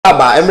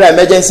aba emra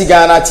emergency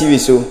Ghana TV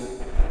so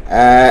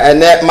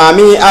ene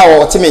mami a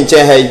o timi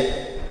nchen hai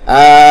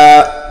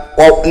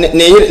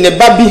ne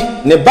babi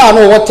ne ba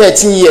no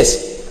 13 years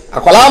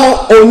akwala no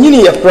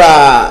onyini ye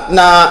kra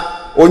na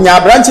onya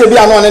branche bi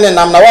ano ne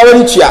nam na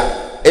wawani tua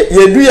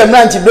yedu ye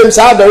mranche bem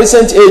sa the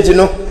recent age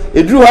no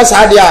eduru ho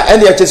sa de a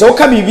ene ye chese o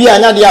ka bibi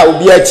anya de a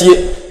obi atie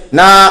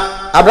na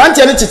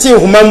abranche ne tete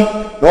humam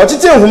na o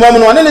tete humam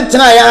no ne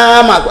tena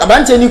ya ma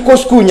abranche ni ko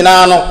school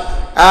nyina no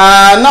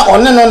na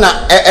onne no na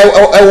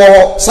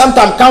ewo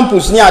sometime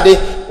campus ni ade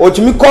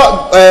otumi ko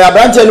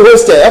abranche ni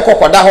hostel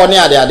ekokoda ho ni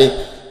ade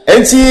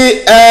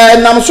enti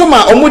nam so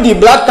ma omudi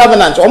blood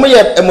covenant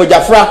omoye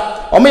emojafra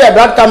omoye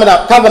blood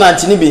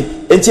covenant ni bi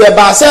enti e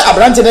ba se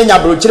abranche na nya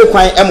brochire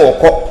kwan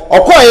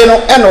okoye no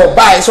e no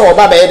bai so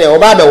oba be de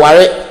oba be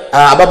ware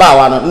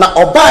ababawa no na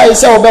obai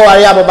se oba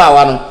ware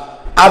ababawa no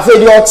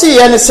afedi oti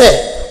ye ne se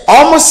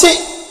omosi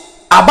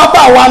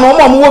ababawa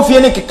no omo wo fie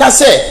ne keka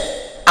se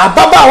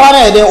ababawa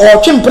na de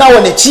otwempra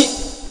wo nachi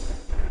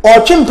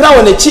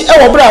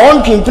e wo bra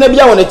ontwempra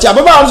bia wo nachi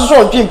ababawa so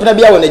ontwempra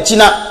bia wo nachi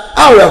na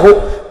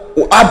aweho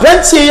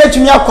abrantie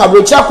yetumi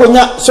akwabrochi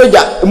akonya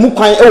soja mu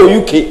kwan e wo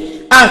UK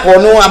anko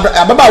no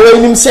ababawa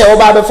enim se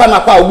oba be fa na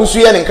kwa obusu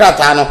ye ne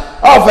nkrata no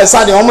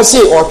ofesa de omo se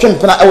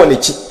otwempra e wo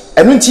nachi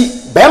enu nti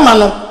bema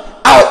no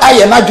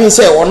aye na dwen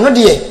se ono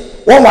de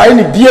won ware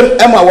ne biem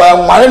ema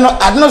ware no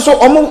adno so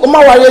omo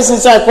ware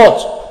since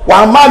court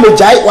wan ma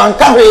mejai wan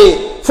ka hwe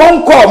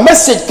phone call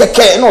message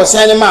keke no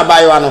send ma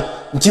bayo ano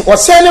nti o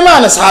send ma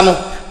na sa no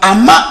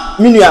ama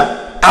minua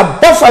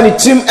abafa ni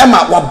trim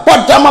ema wa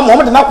bodama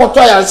mo de na koto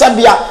ya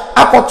resabia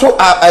akoto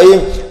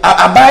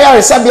abaya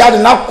resabia de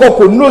na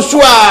kokko no so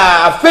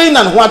a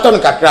feina ho ato no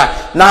kakra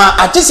na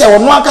atise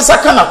wono akasa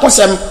ka na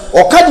kosem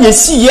o ka de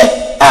esiye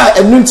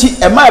enu nti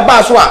ema e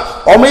ba so a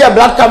o me ya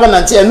blood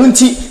covenant enu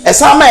nti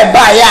esa ma e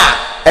ba ya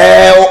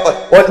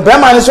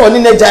brema ni so oni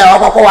na jaya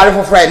akokko ware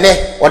foforo ne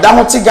oda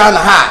ho ti Ghana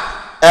ha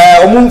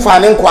omumfa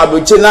ne nkwa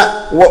adoche na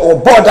o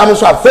board am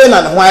so afa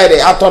na ho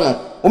ayere ato no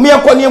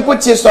omiyekoni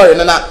enkotie story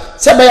na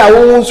sebe ya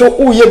wo so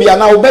uye bia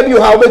na obabi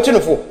ha obetu no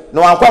fo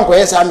no ankwanko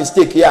yes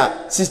mistake ya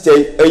sister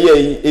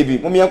ebi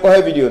momiyekọ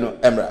ha video no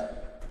emra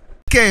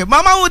okay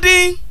mama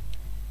wudi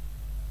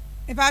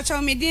e ba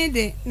cho me din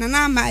de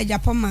na ma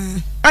ajapoma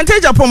ante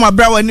ajapoma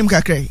bra wanim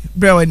kakrai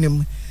bra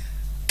wanim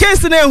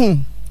case na ehu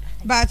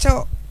ba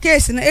cho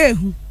case na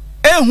ehu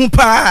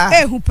pa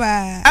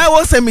I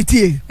was a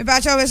metie e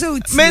ba cho we so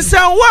uti me say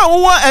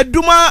wo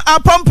aduma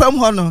apampam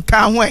ho no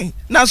ka hwen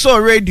na so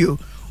radio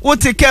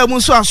wote ka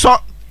mu so aso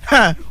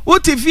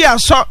wote fi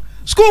aso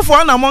school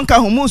for na monka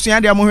ho mu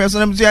sua de mo hwe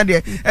so na sua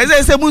de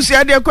e say mu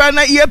sua de kwa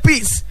na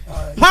earpiece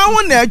ma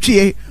ho na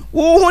atwie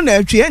wo ho na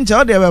atwie nje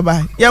o de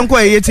beba yenko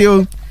eyete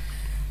o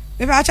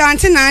e ba cho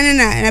ante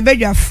na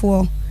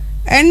badwafo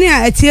ene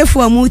a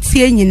atiefo mu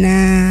tie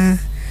nyina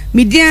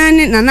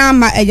midian na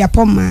ama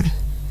ajapoma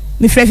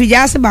mi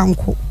frefija ase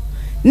banko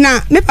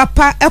na me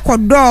papa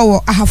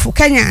ekodowo ahafo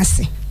Kenya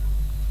ase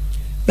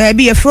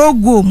baby e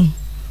frogom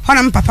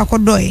hona me papa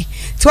kodoe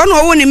ti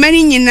wona wo ne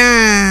mani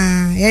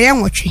nyina ye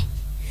nwotwe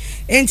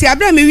enti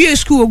abra me wie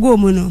school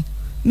ogom no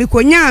me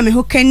konya me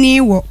ho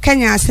kani wo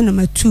Kenya ase no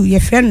matu ye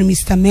frɛ no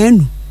Mr.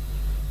 Manu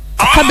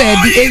ka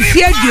baby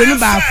enfie aduonu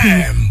ba ku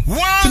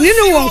ti ni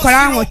no wo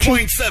nkora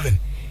nwotwe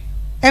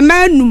e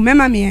manu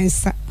mema me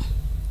ensa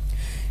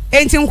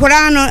enti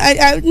nkora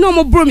no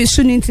mo bro me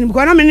su ni enti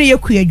because na me no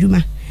yeku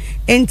adwuma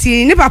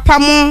enti ne papa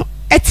mo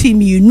ati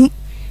mienu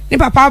ne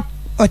papa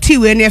oti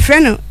we no efre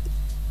no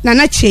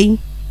na chain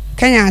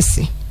Kenya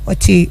ase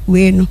oti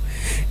we no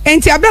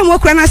enti abram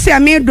okura na se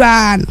amedo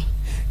a no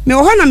me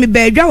wo na me ba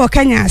adwa wo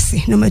Kenya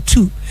ase number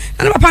 2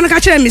 na ne papa no ka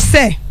kire me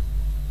se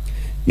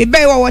me ba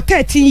wo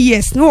 13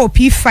 years no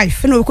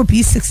P5 no ko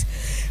P6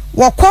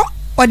 wo ko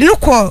ode no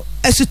ko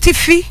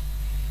asutifi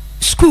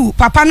school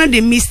papa no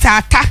de Mr.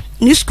 Ata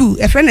ni school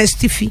e friend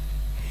Stiffy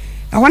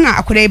ahona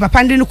akure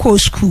papa ndi no ko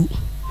school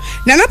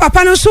na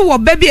papa no so wo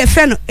baby e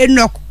friend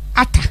Enoch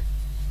Ata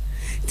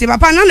ti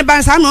papa na ne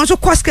ban sa no so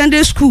ko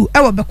secondary school e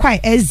wo be kwai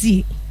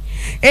ezi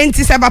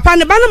enti se papa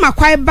ne ba no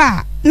makwai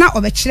ba na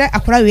obekire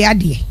akura we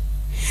ade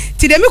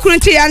ti de me kunu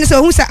ti ya ne se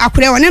hu se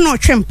akure woni no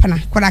twempana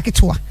kwara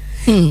ketewa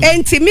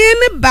enti me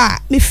ba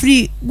me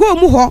free go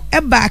mu ho e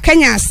ba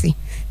Kenya ase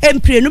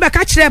empire no be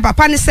ka kire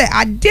papa ne se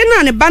ade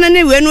na ne ba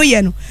ne we no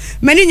ye no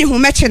mani nyi hu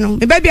meche no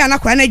me ba bia na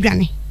kwara na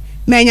adwane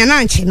manya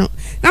na nche no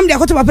na me de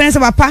akoto papa ne se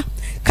papa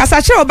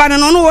kasa kire oba no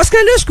no wo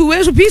secondary school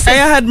we so peace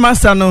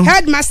headmaster no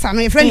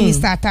your friend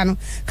Mr. Atano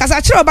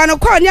kasa kire oba no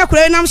kwa ni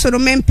akure nam so no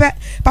mempe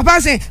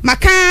papa se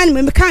makan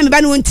me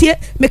ba no ntie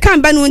me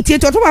kan ba no ntie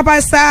to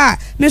papa sa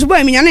me so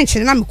boy me nya na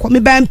nche na me ko me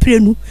ba empire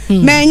nu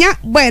manya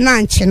boy na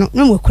nche no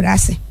me kura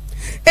ase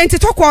enti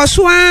to kwa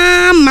so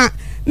ama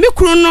me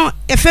kunu no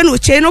efe no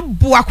che no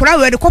bu akura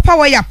we de kopa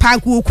wo ya pa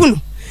ku oku no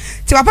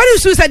ti papa ni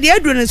su sa de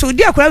aduro no so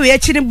di akura we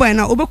akiri boy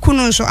na obeku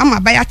no so ama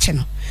ba ya che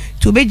no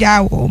ti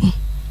obeja wo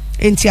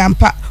enti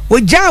ampa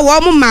oja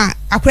wo mo ma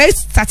akura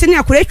satani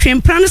akura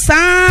twempra no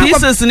sa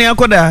pieces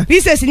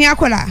ni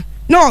akoda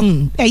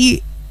no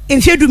eyi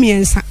enfiedu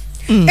miensa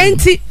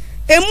enti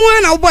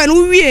emu na wo boy no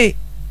wie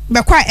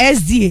bekwa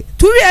SDA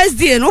 2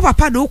 SDA no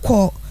papa do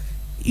call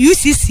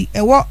UCC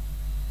ewo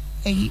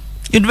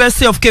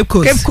University of Cape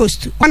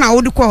Coast wana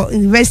wo do call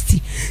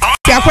university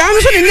ti akwa no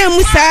so ne na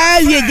mu saa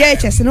wie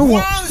JHS no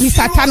wo ni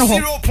sata no ho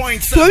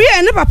to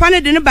wie ne papa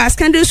ne de ne ba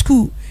secondary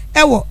school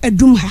ewo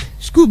adum ha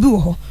school bi wo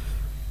ho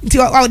nti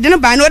o de ne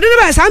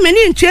ba saa me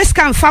ni interest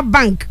can fa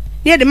bank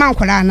ne de man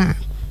kwara na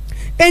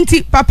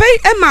enti papa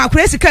e ma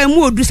akwara sika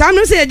mu odu saa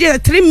no se je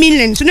 3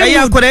 million so ne mu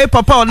akwara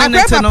papa o ne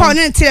ne te no papa o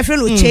ne te fe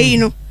no chei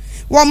no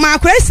wo ma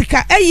akwara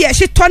sika eye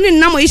hye to ne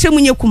nam ye hye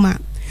munye kuma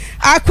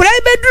akwara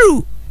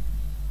beduru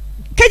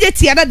keje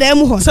ti ada da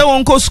mu ho se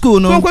won ko school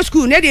no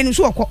ne de ni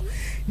so okọ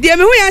de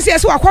me hu ya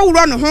se wakọ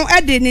wuro no ho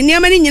e de ne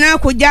niam ni nyina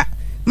akọja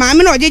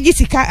maame na ojeji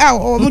sika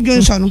o mu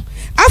dwonso no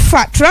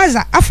afa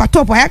trouser afa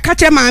top ya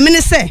kache maame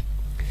ne se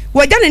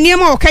wọja ne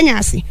niam o kanya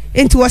ase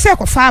enti wo se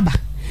ko fa aba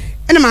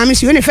ene maame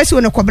si one fesi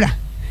one kobra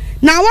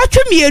na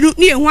watwe mieru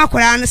ne ehu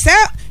akwara no se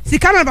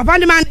sika na papa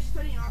de man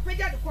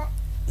apeja de ko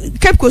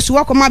Cape Coast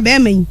wo ko ma be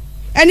man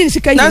ene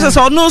sika nyina na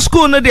so no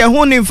school no de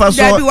hu ni mfa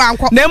so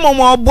na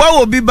momo obo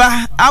obi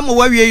ba amo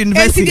wa wie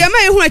university enti de ma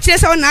ehu akire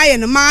se wona aye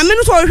no maame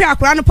no so hwe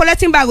akwara no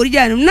polythene bag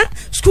orija no na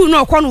school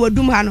no ko no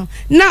wadum ha no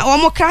na o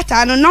mo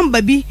krata no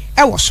number bi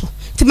e wo so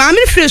ti maame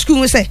no free school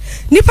mo se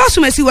nipa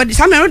so masi wodi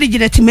sa me no de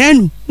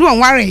ginetimanu no won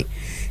ware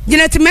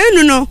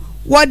ginetimanu no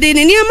wodi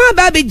ne niam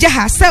ba be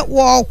jaha se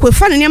wo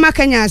kwefa ne niam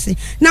kanya ase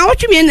na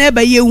wotweme na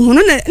eba ye hu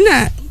no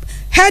na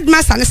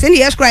headmaster ne se ne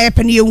escra ye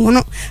pene ye hu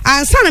no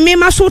ansa na me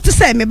ma so to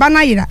se me ba na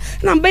yira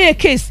na mba ye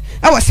case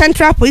our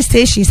central police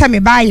station se me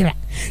ba yira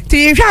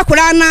ti hwa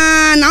akura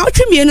na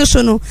wotweme no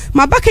so no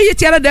mabaka ye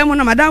tiara da mu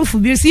na madam fu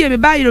bi se ye me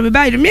ba yira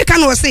me ka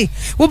no se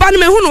wo ba no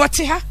me hu no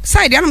wote ha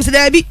side anam se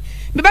da bi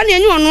me ba ne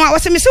anyu no a wo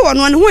se me se wo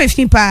no ho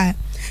afin pa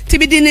ti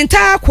bi di ne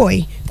nta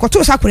akoi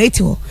koto sakura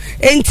eti ho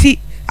enti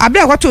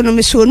abia kwato no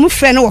me so mu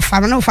frɛ no wo fa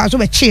no wo fa so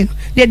be chi no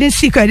de den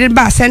sika de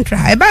ba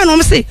central e ba no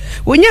me say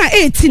wonya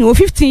 18 or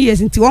 15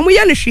 years nti wo mo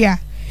ye no hwe a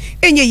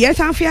enye ye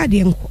tan fe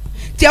ade nko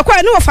ti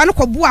akwa no wo fa no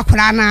kɔbu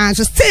akora na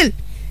so still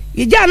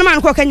ye ja no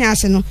man ko kanya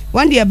ase no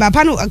one day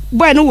baba no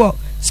boy no wo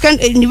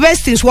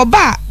universities wo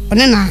ba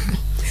one na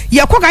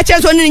ye ko ka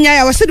che so ne nya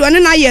ya wo se de one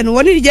na ye no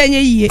one ja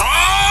nya yie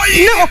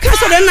na o ka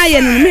so de na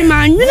ye no me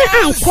ma nwene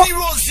anko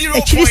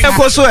e chiri se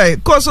ko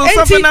so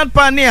so Fernand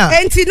Pania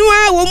enti no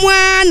a wo mu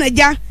na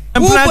ja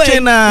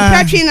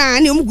Pratina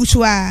ni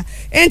omugusua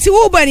enti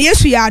wo ba ne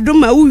Yesu ya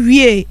adoma wo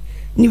wie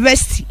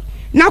university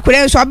na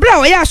kore so abra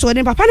wo ya so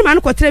ne papa ne man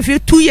ko trefe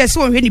 2 years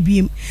wo hwe ne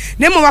biem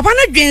na mo papa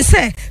no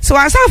dwense so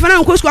ansa fa na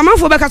nko school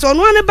amanfo be ka so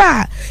no ne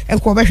ba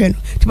enko be hwe no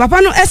ti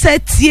papa no esa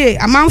tie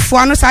amanfo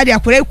ano sa de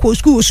akore ko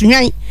school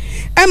sunwan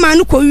e ma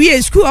no ko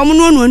wie school omo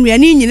no no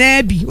anuane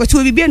nyina bi wo ti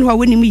obi bi no ha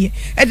woni mu ye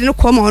e de no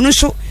ko ma ono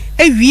so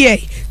e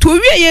wie to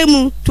wie ye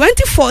mu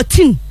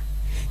 2014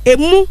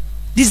 emu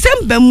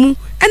December mu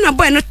ena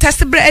boy no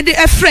test bread e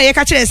frɛ ye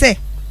ka kyerɛ sɛ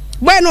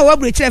boy no wa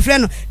bro kyerɛ frɛ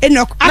no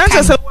eno na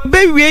sɛ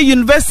be wie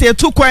university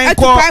to kwan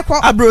ko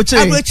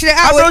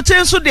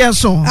abroche so de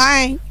so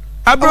ai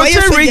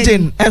abroche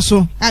region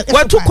eso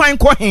wa to kwan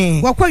ko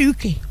he wa ko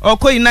UK or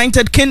ko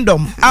United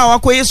Kingdom wa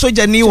ko ye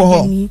soja ni wo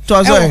ho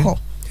to so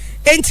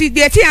enti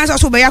de ti ansa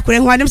so be yakore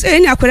ho adem sɛ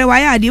eni akore wa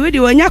ya ade we de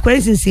wonya akore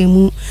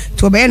sinsemu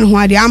to be no ho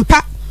ade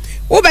ampa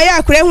wo be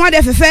ya akore ho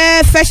ade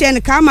fefe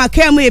fashion ka ma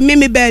ka mu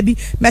ememe baabi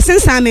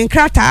mesensan me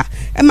nkrata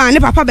e ma ne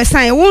papa be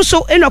san wo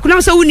so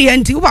enokuna so wuni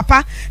anti wo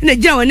papa na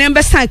gina wo ne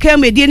be san ka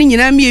mu edie ni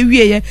nyina me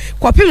ewie ye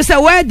kopim sɛ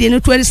wa de no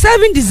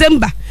 27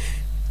 December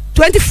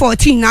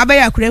 2014 na be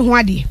ya akore ho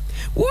ade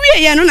wo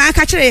wie ye no na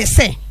aka kire ye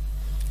sɛ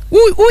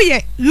wo ye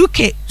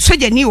UK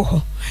soja ni wo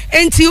ho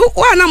enti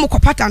wo na mo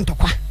kopata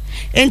ntokwa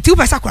enti wo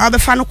pesa kwa be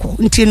fa no ko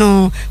enti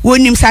no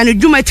wonim sa no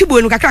dwuma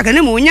tibo no kakra ne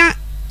mo nya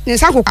ne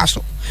sa ko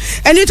kaso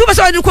eni tu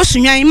pesa wo ko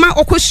sunwan ma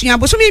okosua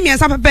bo so mi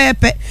miensa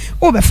pepepe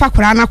wo be fa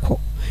kora na ko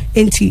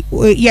enti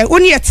ye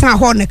oni yetena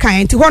ho ne kan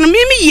enti ho no mi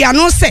yi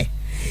ano se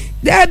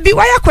da bi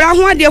wa yakora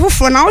ho ade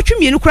foforo na wo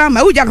twemienu kora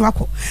ma wo gya no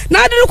akọ na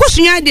ade no ko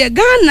sunwan de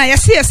Ghana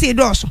yese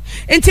do so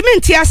enti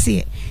menti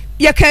ase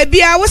ye ka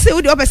bia wo se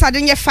wo de obesa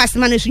de nye fast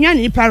man sunwan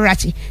ni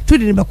parachi tu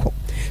de ne beko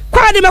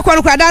kwa de beko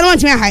no kwa da no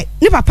ntimi hai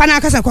ni papa na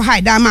akasa ko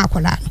hai da ma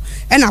akola no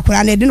e na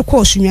akola na de no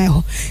ko sunwan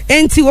ho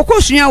enti wo ko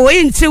sunwan wo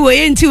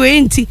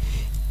enti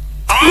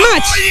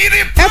March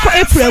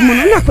April mu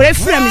na akola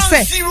frɛ me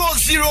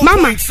sɛ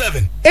mama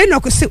eno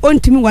ko se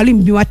ontimi wale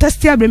mbi wa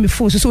test abre me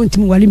phone so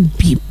ontimi wale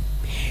mbi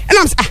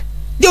enam sa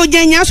de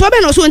ogenya so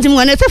be no so ontimi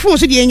wale te phone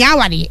so de nya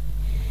awade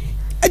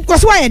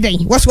was why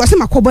den was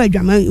makoba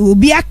adwama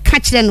obi aka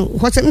kire no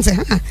ho se nse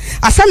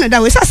asam na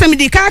da we asam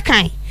di ka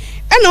kan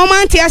ena o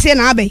man tia se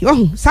na abai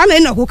ohun sa na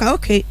eno ko kan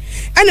okay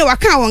ena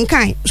waka won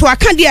kan so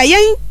aka dia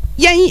yen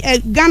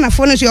Ghana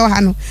fo no so yo ha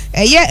no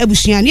ye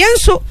abusuan yen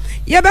so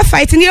ye be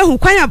fight ne ehun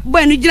kwan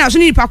boy no gina so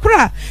ni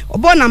pakora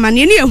obo na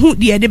mane ne ehun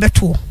de de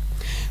beto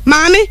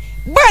maame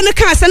boy no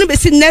kan sa no be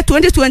si net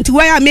 2020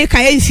 why make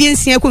kan enfie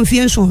nsia ko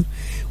enfie nso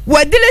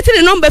wo delete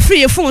the number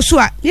free phone so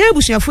a ne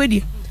abusuan fo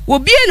die wo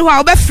bie ne ho a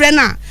wo be frɛ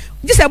na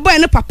gise boy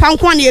no papa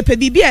nko na ye pe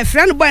bibia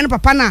frɛ no boy no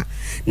papa na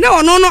na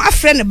ono no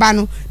afre ne ba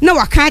no na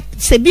waka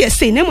se bi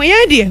ese na mo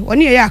yan de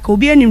oni ye aka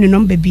obi anim ne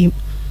number bi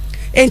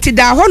enti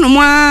da ho no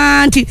mo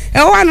anti e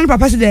wa no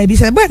papa se da bi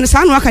se boy no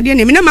sa no aka de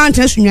ne me na ma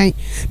antan sunwan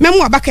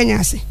memu abakanya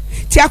ase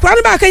ti akora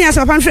no ba kanya ase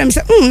papa frem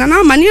se na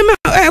na ma ne ma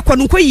e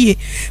kono koyie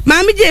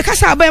ma me je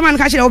kasa boy man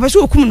ka kire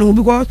obeso okum no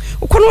because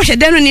okono wo hye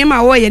no ne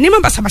ma wo ye ne ma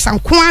basa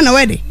nko na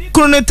we de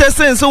kunu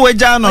tesen so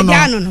waja no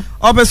no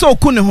obeso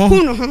okun ne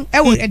ho e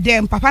wo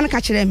edem papa no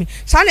ka kire me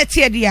sa na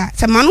tie de a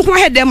se ma no ho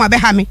hedem ma be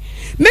ha me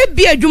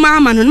bi adwuma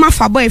ama no ma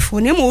fa boy fo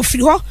ne ma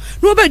ofiri ho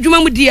no ba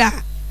adwuma mu di a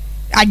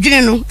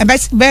adwene no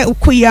be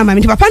koyi ama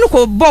me papa no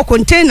ko bo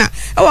container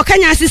e wo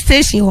kanya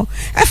station ho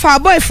e fa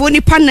boy fo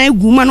ni pa na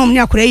egu ma no me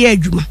akora ye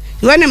adwuma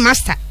yo ne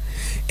master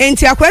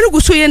enti akora no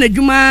guso ye na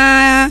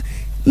adwuma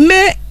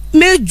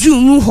me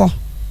jumu ho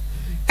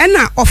e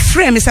na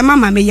ofre me se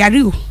mama me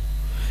yare o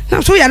na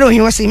so yare o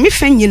he wo se me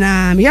fa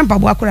nyina me yamba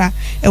bo akora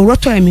e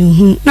wroto me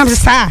hu na me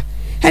sa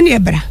e ne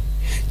ebra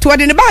to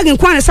wode ne bag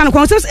nkwan ne sa no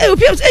kon so e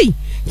opi e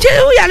je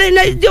wo yare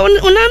na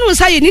ona no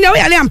sa ye ni na wo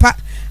yare ampa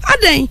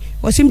adan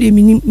wasim de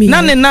mi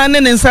na ne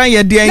nsan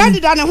ye de na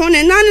de na ho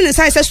ne na ne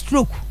nsan se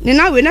stroke ne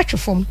na we na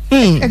twefom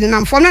e de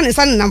nam fom na ne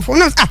nsan nam fom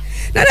na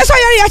na so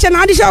yare ya che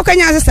na ade sha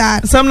okanya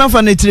asa sam na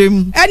fa ne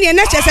trem ene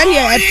na che se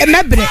ne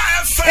mebre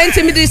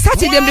enti mi de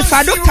saturday dem de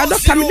fa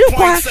doctor mi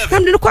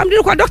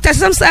de kwa doctor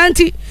sam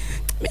anti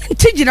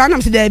tijira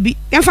nam se da bi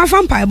en fa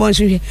mpa bo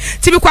nso hwe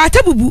ti bi kwa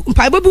atabubu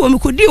mpa bo bi wo mi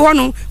kodi ho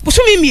no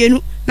buso mi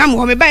mienu na mo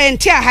ho me ba ye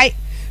ntia hai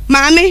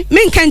maame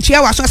me nka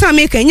ntua wa so sa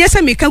me kan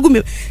nyesa me ka gu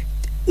me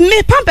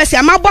pampers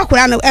ya mabọ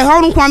akura no e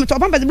ho nko am to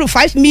pampers be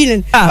 5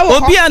 million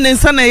obi an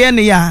nsa na ye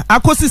ne ya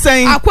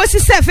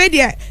akosisen fe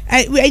de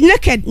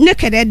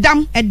naked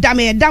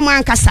edam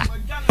ankasa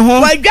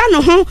wadwa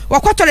no ho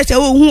wakotolete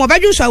wo hu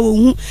obadwu so wo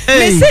hu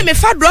me say me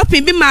fa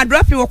dropping bi ma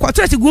dropping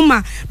wakotolete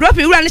guma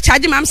dropping wura ne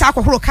charge ma am sa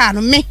akohoro car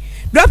no me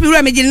dropping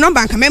wura me gile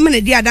number nka me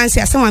na di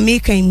adanse asema me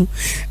kan mu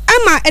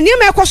ama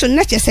eniema ekoso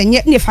na chese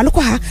nye ne fa no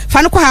kwa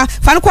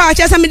ha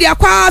chese me di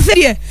akwa fe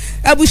de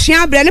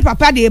abusuan bre ne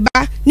papa de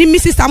ba ni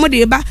mrs samo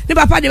de ba ne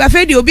papa de ba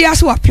fe de obi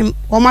aso wapem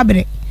o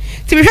mabre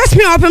ti me hwes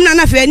me opem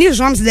na fe ni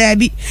zoms there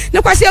bi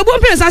ne kwase abu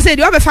opem san say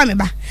de obe fa me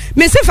ba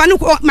me se fa no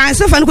ma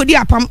se fa no ko di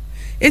apam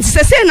enti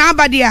se na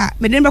abade a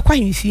me de be kwa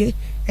hwefie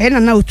e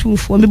na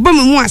otumfo me bom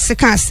mu ase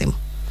ka asem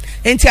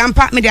enti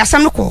ampa me de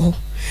asam no ko ho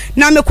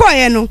na me ko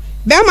ye no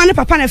be ma ne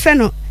papa ne fe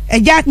no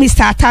eja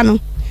mr ata no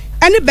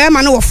ene be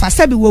ma no wo fa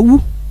sabi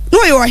wowu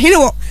no ye wo hene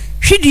wo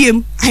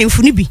hwidiem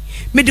ahemfo ni bi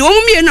me de wo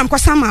mu mienu am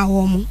kwasama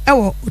wo mu e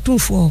wo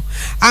otumfo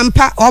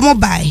ampa o mo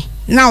bai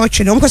na wo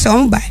twede wo kwasa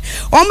wo mo bai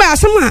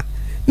asama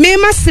me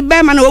ma se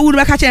be ma na wo wuru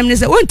be ka kire me ne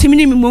se wontimi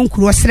ni me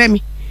monkuru osre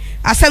me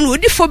asam no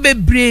odifo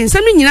bebre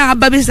nsam no nyina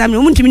aba be sam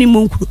no wontimi ni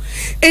monkuru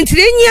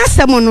entire nyi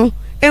asam no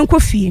enko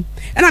fie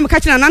ena me ka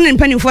kire na nan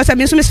mpanimfo sa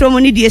me so me sre mo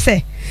ni die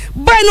se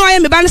boy no aye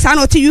me ba na sa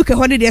na o ti UK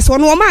hode de se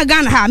no ma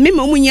Ghana ha me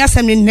ma mu nyi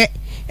asam ne ne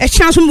e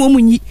kyan so mo mu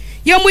nyi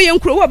ye mo ye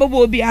nkuro wo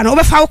babo obi ana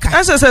obefa wo ka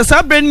ase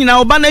sabre nyina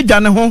oba na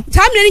dwa ne ho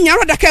sabre nyina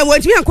ro daka wo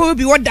ntimi anko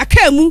obi wo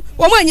daka mu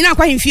wo ma nyina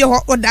akwa hemfie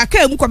ho wo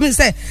daka mu ko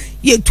se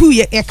ye tu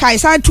ye kai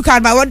sa tu ka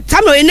ba wo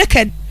sabre ye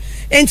naked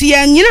enti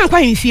ye nyina akwa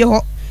hemfie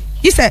ho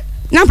yise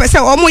na pese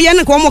o mo ye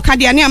ne ko mo ka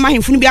de ne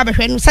amahemfu no bi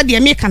abehwe no se de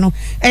me ka no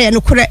ye no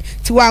kore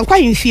ti wa akwa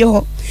hemfie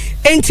ho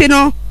enti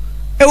no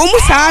e wo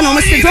musa no mo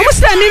se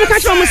me ka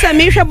kire mo se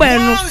me hwe ba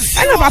no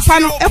e no papa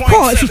no e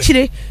ko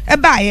afikyire e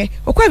baaye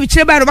o ko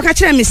afikyire ba ro ba ka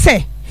kire me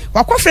se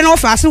wakofre no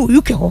faase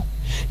UK ho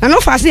na no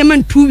faase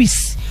man 2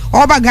 weeks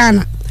oba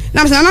Ghana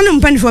na mse na no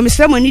mpani fo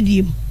mesra mo ni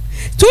diem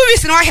 2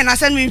 weeks no he na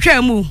san me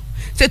ntwa mu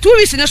se 2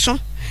 weeks ne so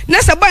na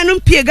se boy no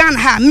mpie Ghana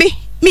ha me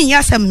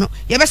nyasam no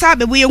ye be sa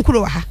bebu ye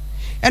nkuro ha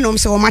e no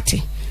mse wo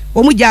mate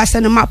wo mu ja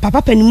asem ma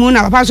papa panimu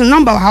na papa so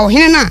number ha wo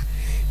hene na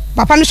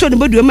papa no so de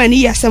bodu ma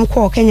ni yasam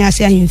ko Kenya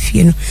ase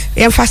ahemfie no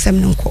ye mfa asem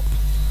no nko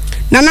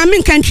na me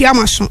nkantwi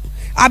amaso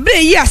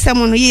abre yi asem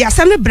no yi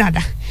asem ne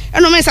brada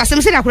eno me sa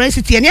asem se da kora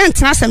sitie ne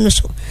ntena asem no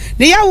so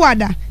ne ya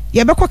wada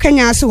ye be ko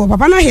Kenya ase wo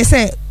papa na he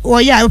se wo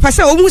ya papa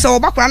se o mu se wo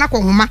bakora na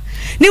ko homa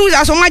ne hu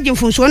za so magye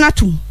mfunso na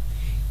tum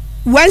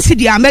wansi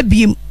di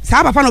amabiem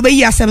sa papa no be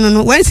yi asem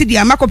no wansi di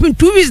amakopin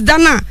 2 weeks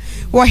dana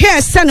wo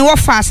he se ne wo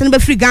faase ne be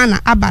free Ghana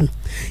aba no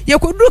ye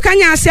ko du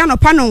Kenya ase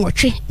anopa no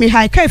nwotwe me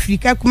haika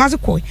Afrika kumaze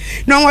koi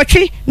no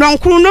nwotwe no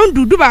nkuru no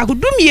dudu ba ko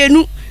du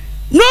mienu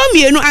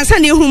ansa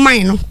ne hu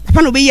man no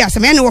papa no be yi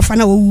asem ye ne wo fa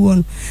na wo wuo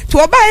no to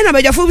oba ye na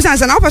bajafo bi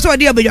sansa na wo pese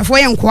odi abajafo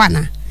ye nko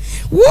ana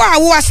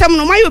wo asem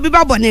no mayo bi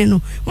ba bone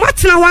no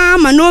matena wa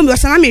ama no mi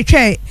osana me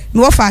twa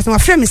me wo fa asem wa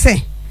frɛ me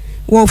se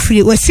wo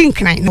firi wo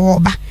sinkran na wo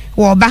ba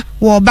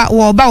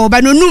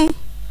no num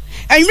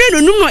enwe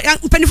no num no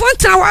mpanifo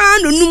ntena wa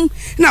no num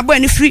na boy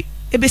ne firi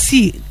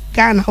ebesi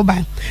Ghana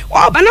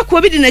oba na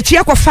ko bi de na chi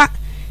akofa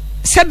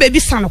se baby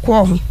san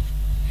ko ho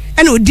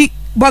ena odi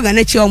boga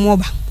na chi omo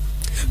oba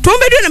to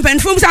bedu na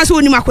mpanifo sansa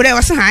oni makore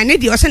wo se han ne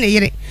di wo se ne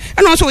yere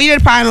ena so yere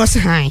pa na wo se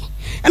han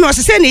ena wo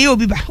se ne ye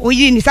obi ba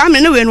oyi ni sa me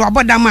ne we no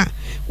abodam a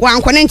wa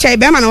ankone nchai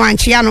be ma na wa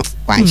nchia no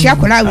wa nchia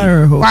kola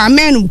wa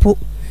menu mpo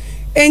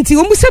enti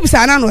wo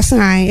musebusa na no se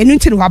han enu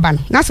nti no waba no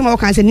na so ma wo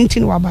kan se enu nti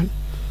no waba no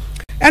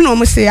ena o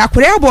mo se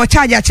akure abo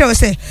charge a che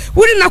say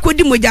wuri na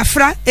kodi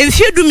mojafra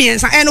emfie du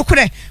miensa eno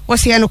kure wo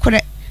se eno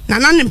kure na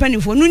nan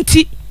mpanifo no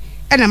nti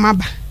ena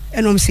maba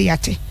ena o mo se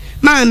yate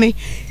maame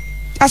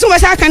aso we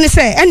sa kan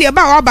say ene e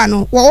ba wo ba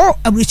no wo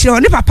abuchire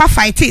ne papa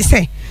fight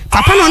say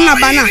papa no na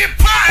ba na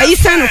ayi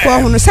san ko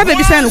ho no sabe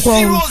bi san ko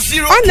ho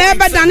on na e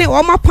ba dane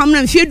o mapam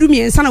na mfie du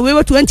miensa na we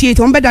 28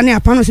 on be dane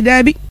apam no se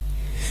da bi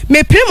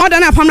me prim order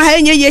na apam na ha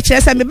enye ye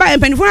kire say me ba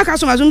mpanifo aka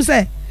so mazum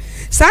say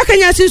sa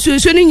kanya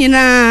sinsusu ni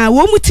nyina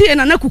wo mutie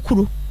na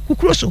kukuru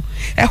so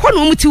ho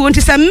no mutie won ti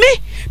say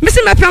me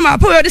se me prim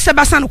apa we de se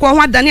basan ko ho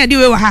adane ade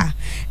we wa ha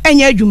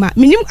enya adwuma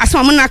minim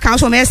asam na kan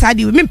so me sa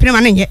ade we me prim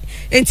na nye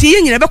enti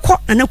ye nyina be ko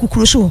na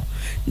kukuru so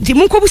nti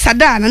mun ko bu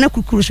sada na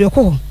kukuru so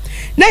ko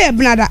na ye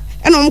benada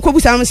ena mun ko bu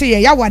sa me se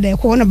ye ya wada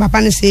ko na papa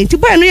ne se nti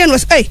boy no ye no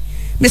say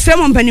me se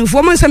mo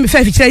mpanimfo mo nsa me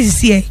fa fi kira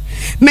sisi e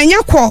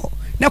menya ko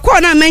na ko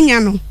na menya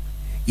no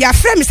ya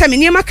frɛ me se me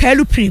niema ka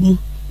alu premu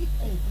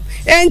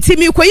enti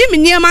mi koyi mi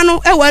niema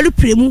no e walu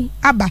premu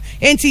aba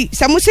enti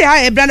samu se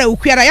ha e brada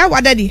okuara ya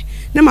wada de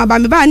na ma ba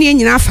me ba ne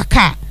nyina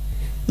afaka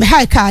me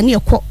ha ka ne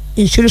ekɔ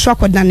insuru so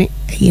akodane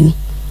ayin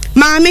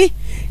maami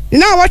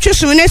na watwe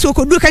so ne so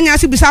kodu kanya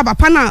se bisa aba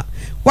pa na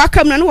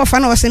wakam na no wofa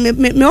na wose me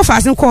wofa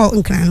asen kɔ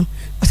nkran no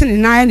wose ne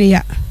na ya ne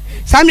ya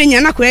sam ne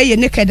nyana kɔ ye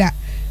ne keda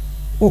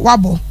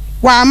wabo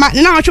wa ma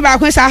na watwe ba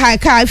ko sa ha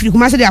ka afiri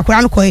kuma se de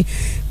akora no kɔ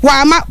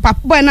wa ma papa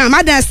boy na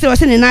ma dan still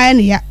wose ne na ya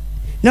ne ya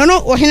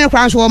no o hene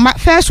kwan so ma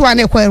first one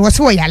e kwere wose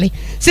wo yale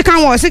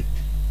sikan wo se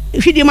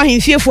hwidi ma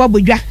hemfiefo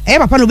abodwa e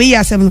papa no be yi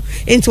asem no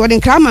enti wo de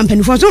nkra ma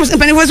mpanifo so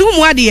mpanifo so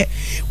mu ade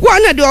wo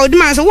na de o de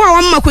man so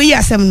wo ma ko yi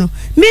asem no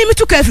me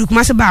tu ka afiri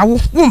kuma se ba wo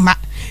ma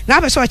na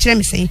abeso o kire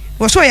me sei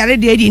wo so yale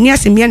de adi ni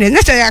asem ya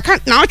na che ya ka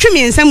na otwe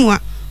me nsam a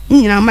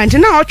nyina ma nti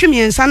na otwe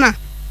me nsa na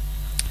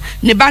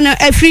ne ba na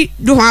afiri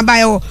do ho aba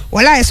yo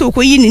wala ye so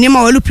ko yi ni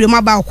ma walu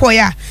prema ba ko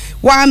ya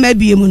wa ma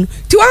biem no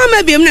ti wa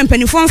ma biem na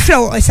mpanifo mfrɛ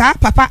o sa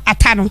papa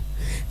ata no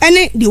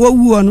ene de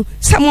wawu no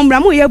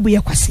samomra mo ye buye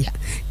kwasea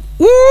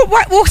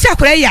wo se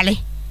akora yale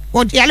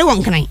wo yale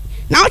won kan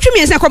na otwe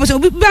miensa ko so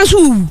ban so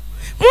wu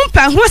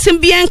mumpa ho sem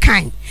bien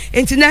kan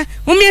enti na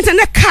mo miensa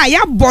na ka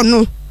ya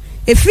bono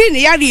efiri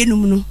ne yare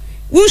enum no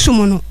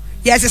wunsum no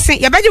yes sen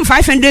ya bajim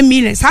 500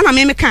 million sa na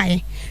me kan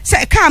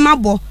se ka ma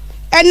bo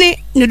ene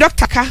ne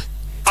doctor ka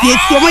ye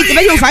mo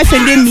bajim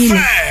 500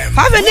 million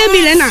 500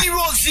 million na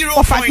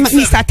o fa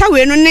Mr.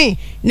 Tawe no ne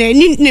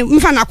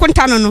mfa na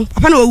konta no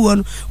papa na wawu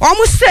no o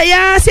mo se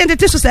ya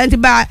scientific society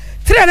ba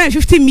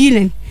 350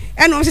 million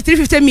eno o se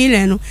 350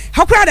 million no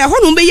hakura da ho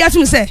no be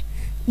yatum se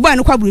boy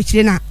no kwaburu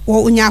kire na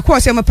o nya akọ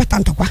se mo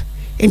patantokwa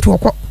ento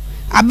okọ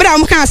abra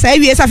mo kan sa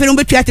ewie sa fe no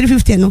betua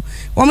 350 no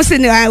o mo se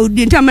ne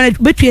odi ntama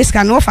betua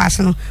ska no fa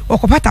ase no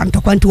okọ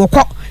patantokwa ento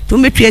okọ to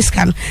betua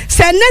ska no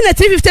se na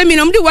 350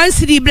 million mo de 1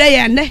 cedi bre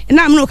ya ne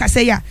na mo no ka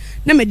se ya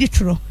na me di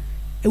turo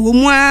ewo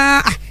mu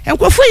a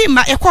enkrofo yi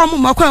ma ekọ mo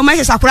makọ ma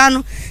hye sakura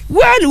no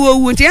wa ne wo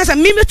wu ntia sa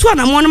me metu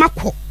na mo no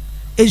makọ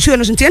esuo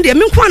no so ntia de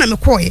me nko na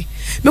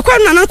mekọ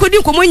na na kodi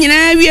nkomo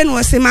nyina wie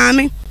no se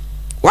maame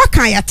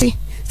waka yate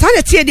sa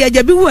na tie de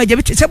ajabi wu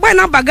ajabi se boy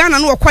na bagana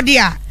no okode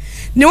a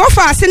ne wo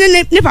fa ase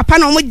ne papa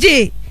na omo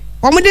je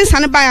omo de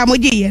nsane ba ya mo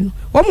je ye no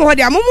omo ho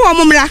de amomo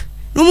omo mra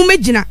no mo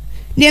megina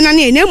ne na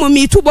ne mo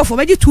mi tu bofo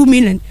beje 2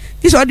 million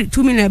this all the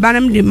 2 million ba na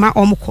me de ma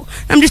omo ko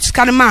na me de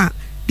sika ma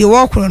de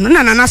wo kro no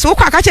na so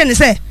kwa ka che ne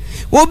se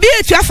obi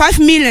etua 5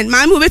 million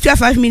maame obi etua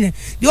 5 million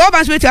de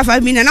oba so etua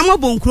 5 million na mo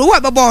bonkro wo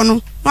bebo no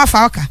no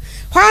afa oka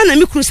kwa na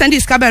mi kru send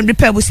this carbon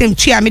repair bo sem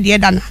chia me de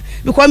dana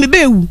because me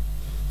bewu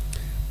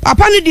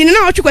papa no di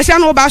na otwe kwasi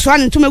na ba so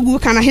an ntomagu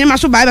kana hema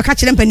so ba be ka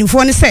kire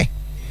mpanimfo ne se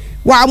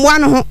wa amoa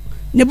no ho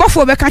ne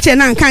bofo be ka kire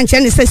na nka nche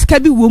ne se sika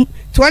bi wom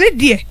to ne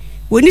de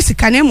woni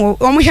sika ne mo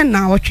o mo he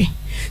na otwe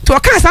to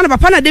ka sa na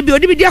papa na de bi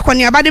odi bi di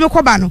akone aba de me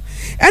koba no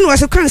ene wo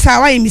so kan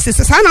sa wa yemi se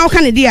sa na wo ka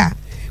ne di a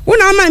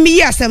wona ma mi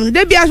yi asem no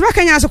de bi aso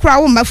ka nya so kra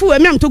wo mba fu we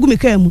mi am togu me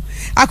ka mu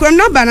akron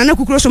na ba na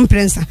kukuro so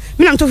mprensa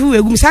mi nam to fu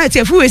we gu mi sa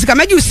tie fu we sika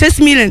ma ju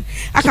 6 million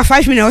aka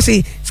 5 million o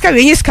se sika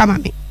we nyi sika ma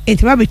me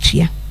enti ma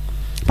betua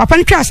papa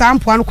ni twa sa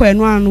ampo an ko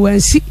enu an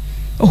wansi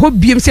oho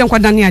biem se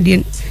nkwadane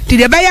ade ti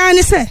de ba ya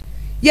ni se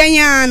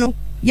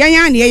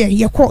yanya ne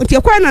ye ko ti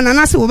ko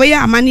na se wo be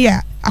ya amane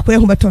ya akoye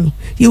hu beto no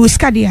ye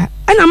wiska de a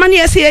ana amane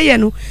ya se ye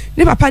no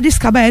ne papa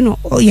diska ba ye no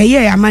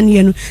ye amane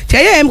ye no ti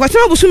ye mko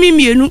tena busumi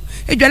mienu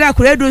edwala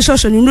akore do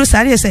so ni no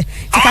sare se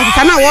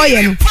kika na wo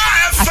ye no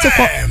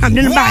ateko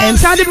amde no ba em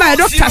sa de ba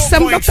doctor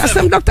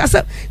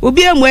sam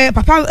obi emu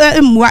papa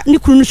emua ni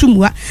kuru no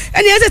sumua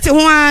ene ye tete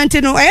ho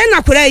ante no ye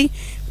na akore yi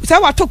sa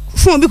wa to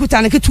fun bi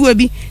kuta na ketua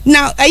bi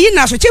na ayi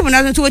na so chebu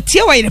na so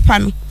tie wa yerepa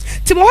no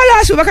ti mo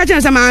hola so baka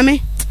chen sa maame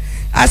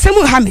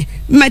asemu ha me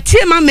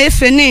matie ma me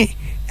fe ne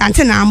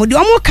ante na amode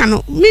omo ka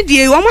no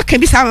medie omo ka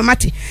bi sa ma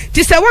mate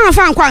ti se wan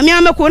fa nkwa me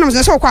amako na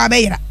so kwa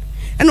abayira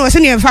ene wo se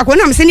ne fa ko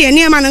na me se ne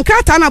niema no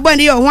krata na bo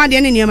ne ye ho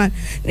ade ne niema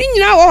ni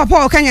nyina wo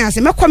papa wo kanya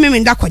se me kome me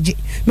nda koje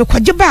me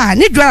koje ba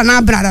ne dwara na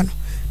abrada no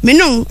me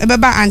no e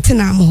beba ante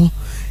na amo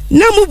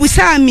na mu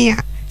busa me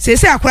a se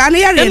akora no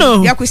yare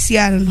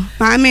yakosia no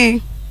maame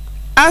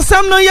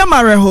asam no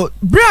yamareho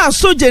bra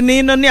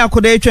sojeni no ne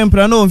akoda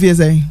etwempra no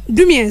onfiese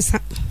dumiensa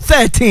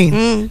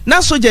 13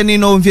 na sojeni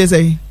no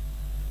onfiese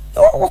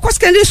o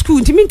secondary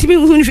school timi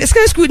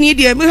secondary school ni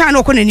dia me ha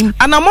no ko nanim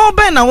anamo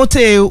ben na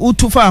wote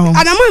utufa ho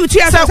anamo mutu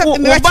ya sa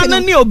me ba na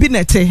ni obi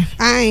nete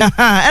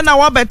e na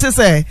wo bete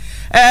say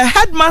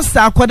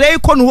headmaster akoda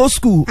iko no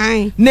school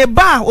ne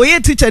ba oye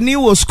teacher ni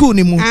wo school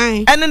ni mu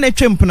ene ne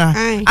twempna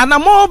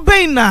anamo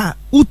ben na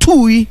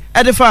utui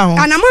e de fa ho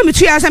anamo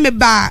mutu ya sa me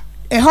ba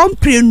home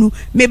prenu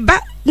me ba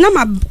na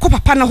ma ko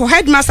papa na ho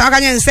headmaster aka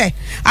nyen say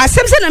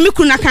asem se na me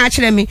kunu na ka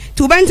kire me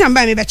ti ubantam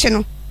ba me be che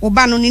no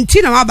oba no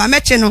nti na waba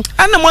meche no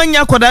ana mo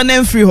anya koda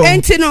na mfiri ho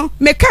enti no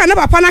me ka na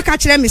papa na ka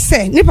kire me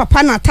say ni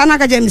papa na ta na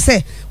ka je me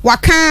say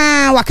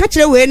waka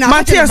kire we na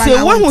Matias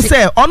wo hu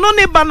say ono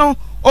ne ba no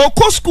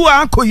oko school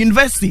anko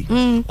university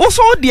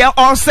also dia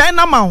or say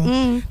na ma ho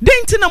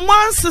denti na mo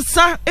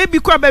ansesa ebi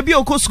kwa ba bi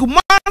oko school mo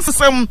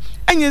ansesam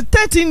enye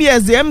 13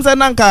 years em za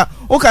nanka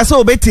o ka say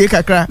obetie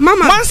kakra mo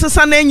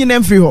ansesa na enyi na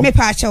mfiri ho me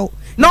pa chew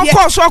no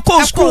course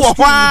ko school wo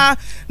kwa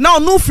na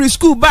no free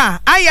school ba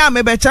aya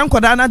me be chan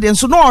kwada na de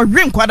so no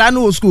hwen kwada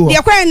na school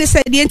de kwa ni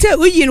say de ente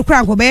uyi ni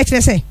kura ko be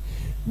kire say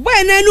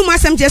boy na anu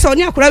masam kire say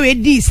oni akura we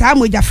di sa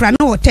mojafra na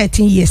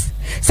 13 years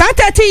sa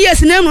 13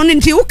 years na no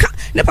nti uka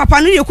ne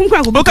papa no ye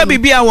kunkran ko uka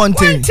bibia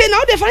wonte na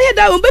o de fa he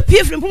da o be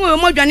pie frem pomo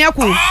mo dwane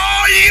akọ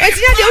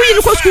etinya de uyi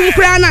ni ko school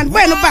kura na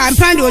boy no ba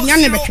plan de onya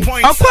ne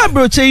betwe akwa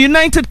broche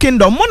United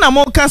Kingdom mo na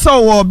mo kasa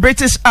wo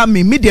British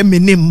Army media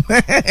minim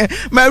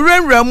ma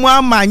renra mu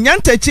ama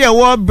nyantachi e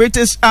wo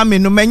British Army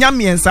no manya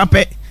miensa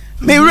pe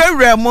me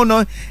renra mu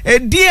no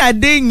edi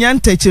ade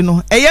nyantachi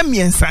no eye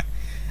miensa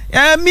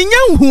minya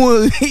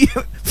hu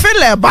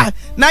fileba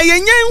na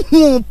yenya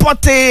hu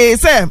pote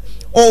se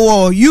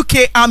owo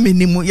UK Army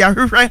ni mu ya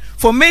hwehwe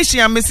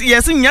formation amesi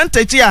yes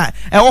nyantachi a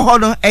e wo ho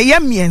no eye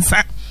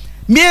miensa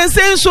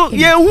nso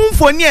ye hu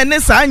mfoni ene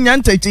sa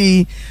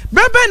nyantachi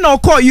bebe na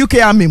okọ UK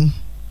Army mu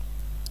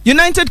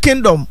United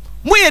Kingdom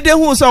mu ye de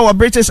hu so wo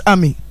British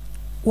Army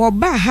wo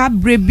ba ha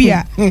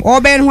brebia o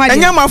be no ade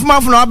enya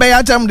mafumafo na obe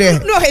ya cham de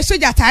no he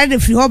soja tare de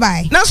free ho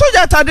bai na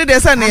soja tare de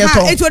se na ye to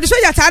eto de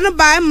soja tare no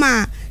bai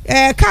ma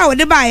ka wo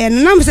de bai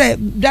no nam se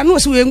da no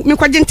so me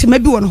kwaje ntema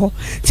bi won ho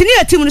tini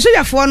atim no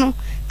soja fo no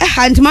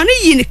ha ntema no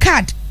yi ni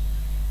card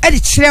e de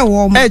kire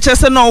wo mo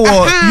chese no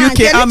wo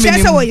UK Army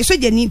chese wo ye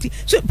soja ni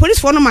so police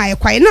fo no ma ye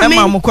kwae na me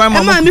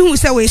ma me hu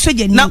se wo ye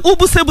soja ni na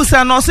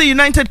ubusebusa no se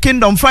United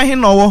Kingdom fa hin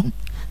no wo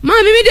ma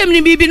mi dem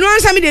ni bibi no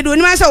ansa mi de do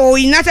ni ma sa wo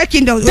United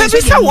Kingdom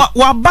tebi se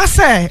wa ba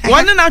se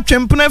won na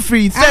twempna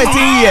free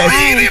 13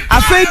 years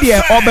afa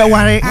die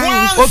obeware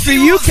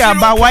ofi UK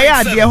aba wa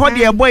ya de ho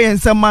de boy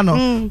ensema no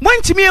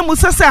montimi emu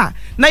sasa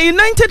na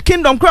United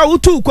Kingdom kra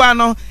wutu kwa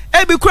no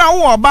ebi kra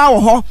wo oba wo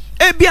ho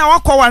ebi a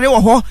wakọware wo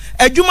ho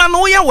adwuma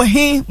no ye wo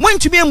he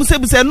montimi emu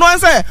sebuse no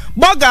ansa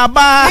boga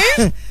ba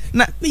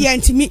na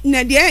yantimi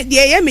na de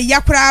ye me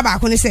yakra ba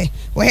ko ne se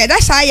wo he da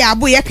sha ya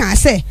abo ye kan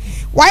se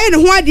waye ne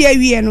ho ade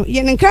awie no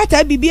ye ne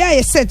nkrata bibia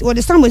ye set wo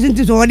de sambos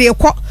nti wo de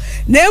kọ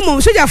na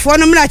emom sojafo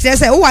no mra kire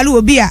se wo wale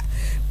obi a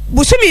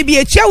busumi bi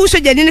etia wo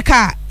soja ni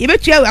ka ye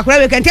betua akora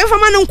we kan temfa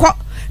ma no nkọ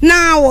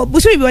na wo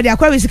busumi bi wo de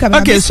akora we sika ba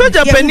okay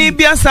soja pani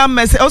bia sam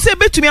mess o se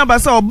betumi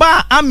abasa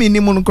oba ami ni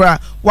mu nkra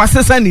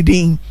wasesa ni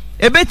din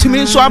ebetumi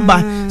nso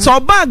aba so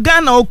oba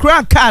Ghana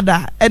okra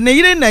kada ene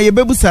yire na ye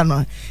bebusa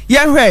no ye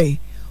hwe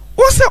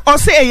wo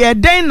se ye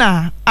den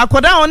na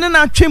akoda one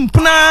na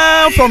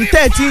twempna from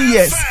 13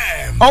 years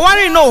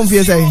owari no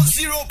onfie say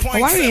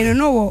owari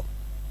no wo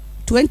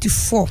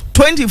 24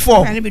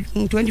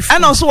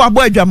 and also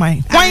wabo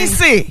adwaman kwan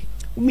say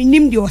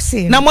minim de o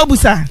say na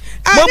mabusa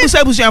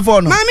busia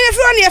for no ma me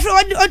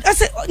fro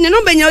ne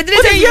no benya o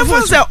dire ye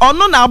fo say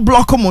ono na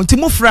block mo ti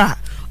mo fra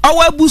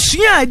awa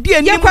busua di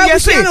ani mu ye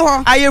say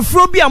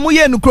ayefro bi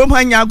amoye no krom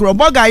hanya agro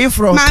boga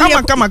ayefro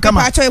kama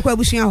pa cho ekwa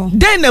busua ho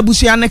den na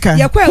busua ne ka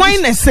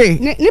kwan na say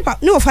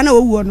ne ofa na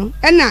owuo no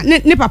na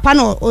ne papa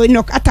no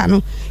ata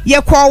no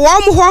ye kwa wo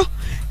mo ho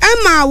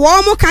ama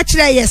wo mo ka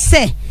kire ye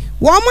say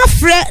wo ma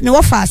frɛ ne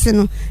wo faase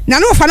no na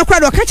no fa no kra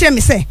do ka kire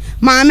me sɛ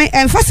maame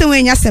emfase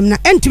we nya sem na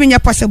entimi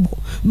nya possible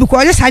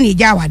because ne sa na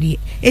ija awade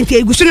enti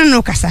egusu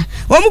no kasa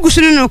wo mu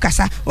gusu no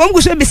kasa wo mu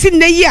gusu be sin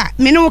na yi a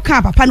me ne wo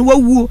ka papa no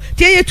wawuo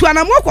tie ye tu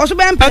ana mo ko so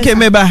be empa okay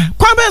meba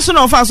kwa be so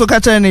no fa so ka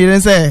kire ne yire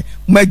sɛ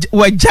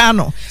wagya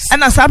no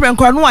ɛna sa bre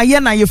nkra no aye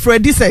na ye frɛ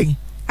di sɛ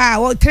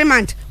wo 3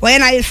 months wo ye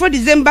na ye for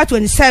December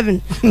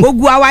 27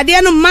 ogu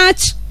awade no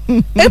March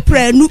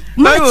April no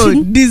March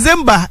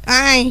December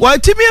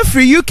what me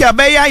free UK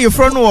abaya you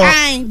from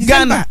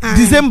Ghana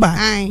December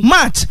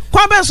March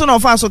kwa be so no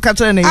fa so ka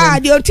tere ne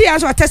de oti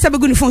aso atesa be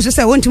guni phone so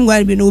say wontim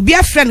gware bi no obi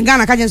a friend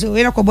Ghana ka jenso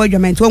we na ko boy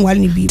dwament won gware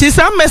ne bi ti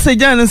some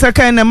message an se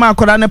kan na ma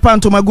akoda ne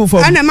panto magu fo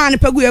ana ma ne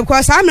pagu e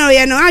because am no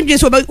ye no adwe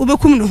so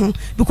obekum no ho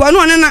because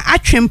no na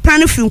atwe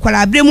plan no free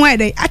nkwala abre mu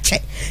ede ache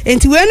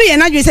enti we no ye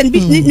na adwe se ne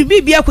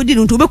bi akodi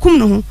no to obekum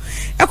no ho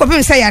e ko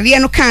pem se yare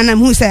no kan na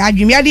mu se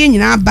adwe mi ade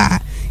nyina ba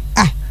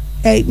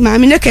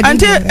mami ne kedi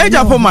ante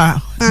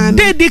ejapoma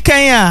de di kan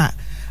ya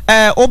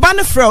oba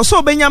ne frɛ so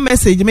obenya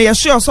message me ye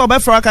sure so oba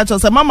frɛ ka cho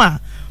say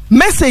mama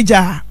message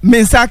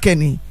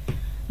mensakeni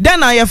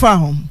then I fa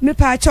hom me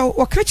pa cha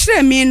o ka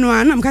kire me no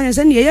anam ka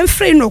say ne ye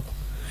free no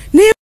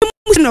ne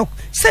no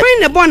say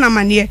me ne born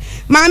amane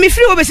ma me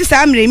free obesi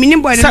sa amre me ni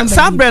boy ne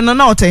sa bre no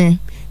na oten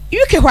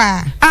UK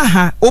kwa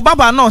aha o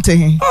baba na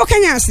oten o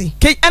kanya ase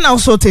ke ana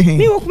so oten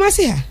me wo kuma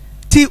se ha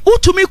ti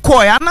utumi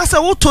koy anase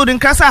woto din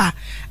krasa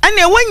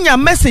ane wanya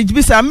message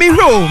bi sa me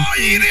hro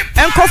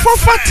enkofo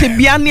fate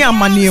bia ne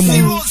amane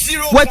mu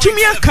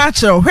watumi aka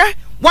kire hwe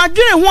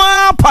wadwene ho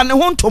apa ne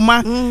ho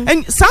ntoma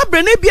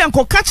sabre ne bia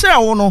enko ka kire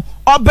wo no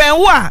oben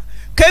wo a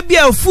ka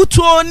bia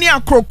AFUTUO ne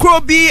akrokro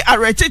bi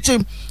arecheche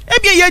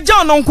ebia ye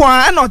ja no nko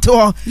a na ote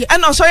ho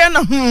na so ye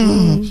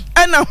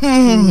na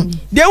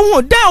de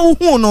hu da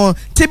hu no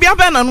te bia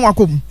ba na no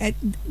akom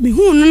me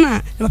hu no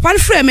na papa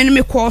frɛ me ne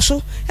me kɔ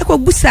so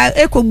ekɔbusa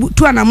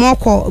ekɔbutu anamo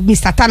kɔ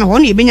Mr. Tano ho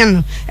ne ebenya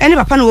no ene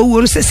papa na wo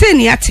no se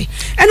ne ate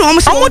ene wo mo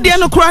se wo de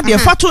no kura de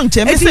fato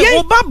nche me se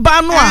wo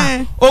baba no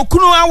a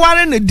okunu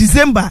aware na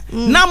December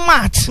na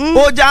March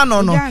o ja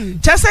no no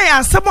che se ya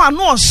asemo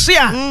ano ohye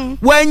a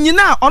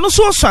wanyina ono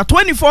so so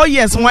 24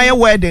 years won ye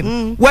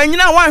wedding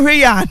wanyina wan hwe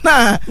ya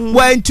na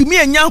wantumi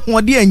anya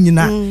hode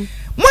anyina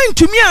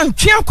mwantumi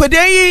antwe akwade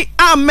yi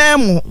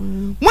amemo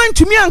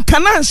mwantumi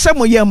ankana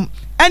nsemo yam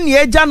ene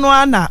eja no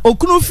ana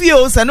okunu fie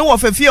o se ne wo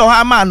fafie o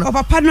ha ma no o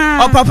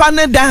papa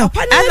ne da ana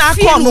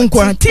akọ no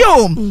nkwa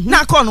tio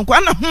na akọ no nkwa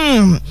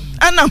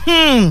ana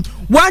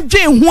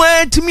wadwe ho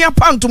atimi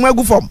apantom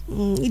agufom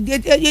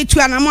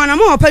yetu anamo na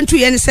mo pantu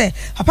ye ne se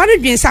papa no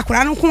dwen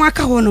sakora no ko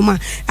aka ho no ma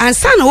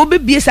ansa na wo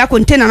bebie sa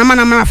container na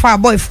mana fa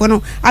boyfo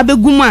no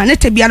abegum a ne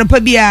tabia no pa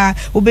bia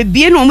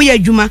obebie no mo ye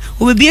adwuma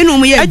obebie no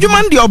mo ye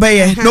adwuma ndi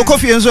obeye no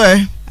kofie nso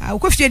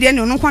kofie de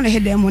ne no kwa na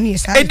hede mo ne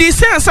sa edi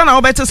sense na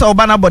obete se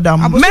oba na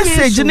bodam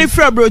message ni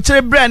fra bro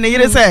kire bra ne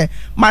yire se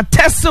ma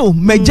teso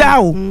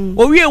majao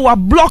owie wa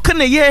block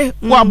ne ye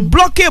wa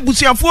block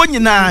ebusuafo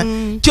nyina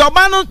ti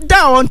oba no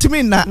da on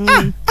timi na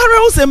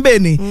ara wo sembe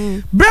ni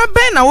bra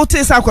ben na wo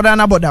te sa akoda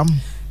na bodam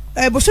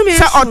bosomi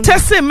sa o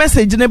tese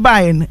message ne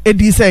bae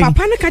edi say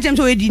papa ne ka jem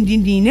so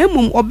edindindin na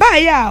mum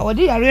obae a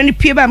odi yare ne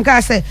pie ba m ka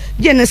se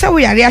je ne sa wo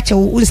yare ache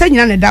wo nsa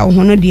nyina ne da wo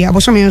ho no dia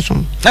bosomi nso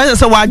na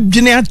se wa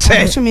dwene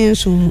ache bosomi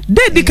nso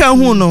de di kan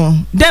hu no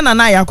de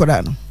na ya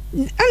akoda no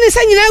ani sa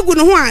nyina agu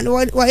no ho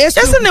a wa yesu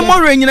ese ne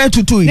mowre nyina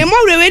tutu ne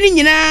mowre we ni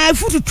nyina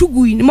fututu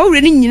gu ne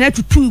mowre ni nyina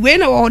tutu we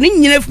na wo ne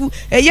nyina fu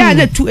eya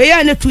na tu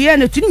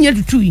ni nyina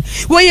tutu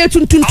wo ye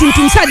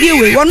tuntun sa de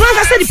we wo no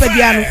aka sa di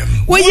padia no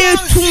wo ye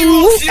tu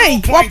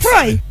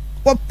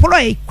wo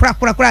proi kra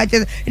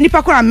ni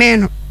pa kra me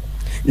no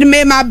ne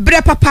me ma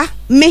bre papa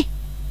me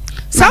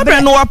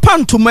sabre no wa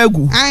pantom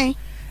agu ai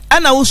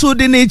ana wo so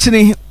de ne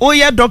chini wo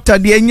ye doctor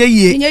de anya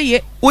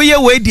yie wo ye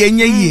we de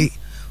anya yie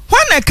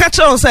wana ka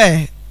che o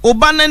say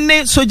obana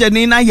ne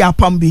sojani na ya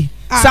pambi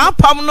sa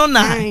pam no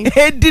na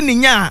edi ni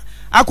nya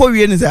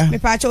akọwie ni za me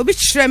pa cha obi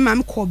kyerɛ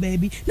mam kɔ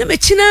baabi na me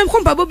kyina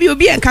kompa bo bi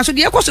obi enka so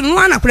de ekoso no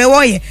ana kore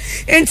wo ye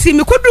enti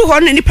me koduru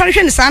hɔ na nipa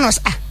hwɛ ne sa no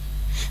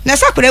na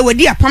sa kore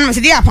wadi apam na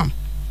se de apam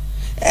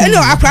eno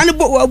akra ne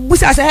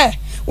busa se he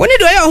woni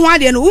do ye ho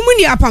ade no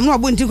umuni apam no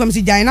obo nti kom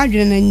se gyan na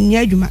dwene na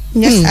nya adwuma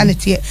nya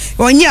sanete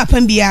onye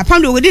apam bia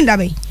apam do wodi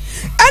ndabai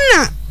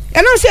ana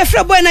eno se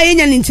frɛ boy na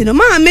yenya ne nti no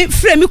ma me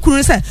frɛ me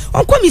kunu se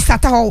onko mi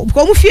sata hɔ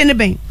ko mu fie ne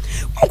ben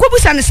onko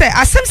busa ne se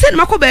asem se ne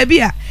makɔ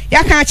baabi a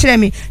ya ka kyerɛ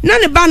me na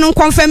ne ba no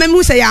confirm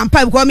me se ya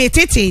ampa ko me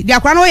tete de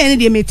akora no ye ne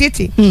de me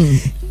tete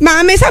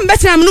ma me sam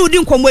betina me no udi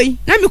nkombo yi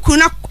na me kunu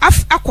na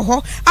akɔ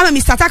hɔ ama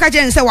mi sata ka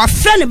kyerɛ ne se wa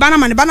frɛ ne ba na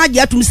ma ne ba na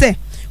gye atum se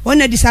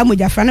ona di sa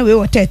moja fra na we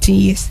 13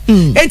 years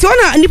enti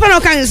ona nipa na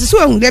kan se so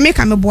hu de me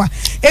ka me boa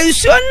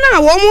ensuo na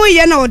wo mu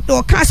ye na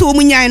o ka se wo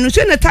mu nyan no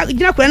so na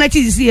gina kora na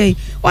chi sisi yi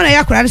ona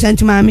ya kora na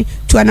santimami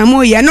to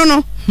anamo ye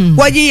no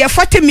woji ye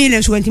 40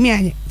 million so ntimi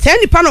anye se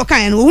nipa na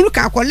kan no wo huru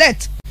ka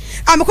collect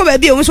amako ba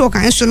bi e wo so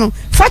kan so no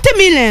 40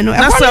 million no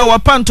na sa wa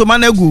pantoma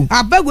na gu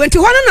abagu enti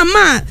hono na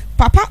ma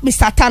papa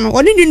Mr. Tano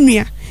oni ni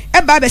nua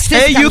e ba be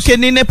stress you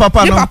can ni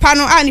papa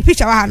no ni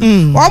picture wa ha no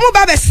o mu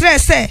ba be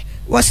stress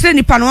wo stress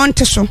nipa no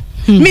onte so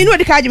me no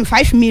de ka gym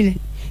 5 million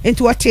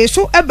into what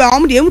so eba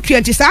om de em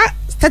 20 sa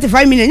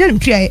 35 million nyam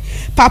tua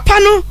papa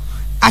no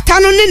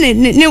atano ne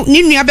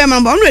nua be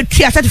man ba no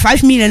tua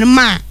 35 million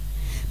ma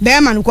be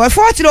man ko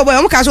 40 do boy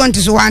om ka so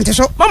onte so wante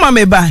so mama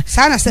me ba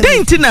sana se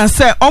denti na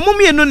se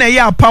omomie no na ye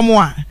apamo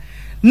a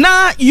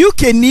na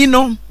UK ni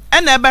no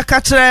e na ebe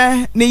ka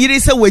kire ne yiri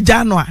se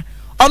wagya no a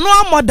ono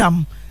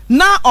amodam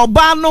na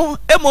oba no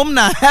emom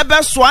na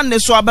hebe so ne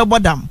so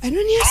abebodam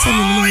eno ni asem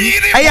no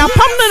aya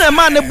pam na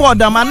ma ne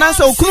bodam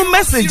anansa okuru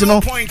message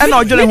no e na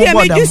odwere ho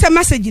bodam me say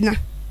message na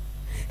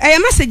aya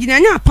message na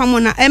nya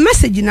apam na e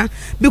message na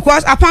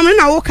because apam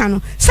na wo ka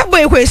no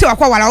saboy ko ese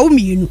wakwa wala wo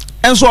mienu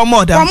enso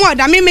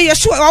omodam me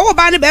yeso wo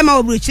ba ne be ma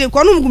obrochire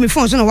ko no mugumi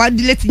phone so na wa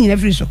delete nyina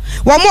free so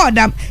wo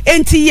modam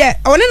enti ye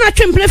one na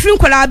twempena free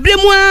nkola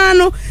abremu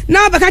ano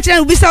na ba ka kire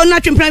no bi sa na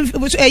twempena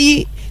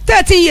eyi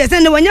 13 years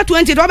and when you're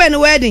 20 do be no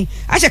wedding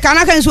I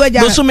can so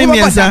aja boso me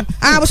miensa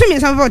boso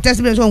miensa for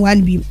test be so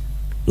one bi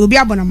obi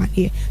abona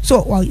mane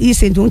so wa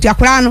isent unti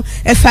akora no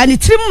e fa ni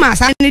trim ma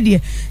sa ne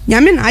de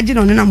nyame na age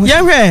no ne na ho ye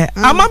hwe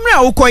amamre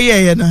a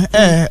ukoye ye no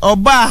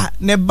oba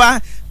ne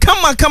ba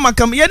kama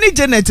ye ni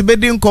Janet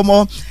bedi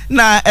nkomo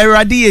na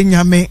erade ye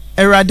nyame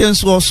erade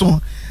nso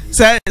so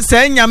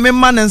se nyame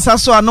ma ne nsa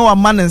so ana wa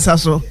ma ne nsa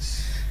so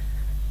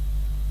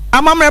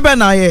amamre be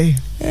na ye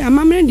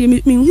amamre de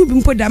mi hu bi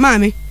mpo da ma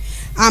me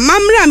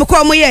amamre a me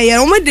ko mo ye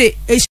o mo de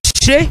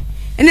ehire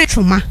ene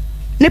twoma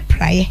ne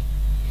praye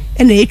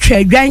ene etwa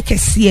adwan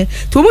kese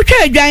to mo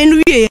twa adwan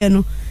no wie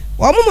no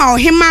o mo ma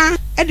ohema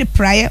e de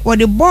praye o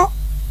de bo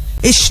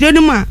ehire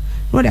no ma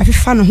no de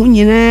afefa no ho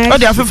nyina o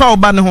de afefa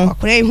oba ne ho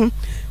akora yi ho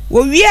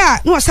wo wie a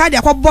no sa de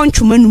akobọ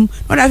ntwoma num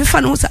no de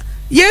afefa no sa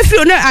ye fi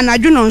no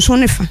anadwo no nso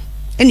ne fa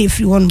ene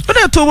fi ho no o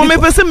de to mo me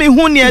pese me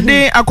hu ne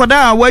de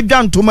akoda a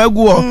wadwa ntoma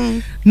gu o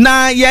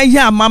na ye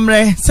ya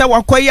amamre se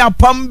wakoyi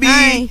apam bi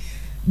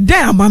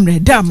da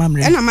amamre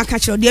ena maka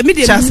kire de mi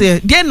de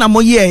chase de na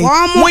mo ye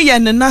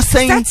ne na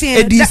sen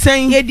edi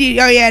sen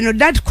ye no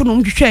dad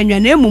kunum twetwa anwa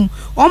na emum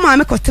o ma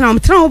me kotena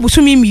tena ho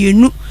busumi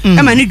mienu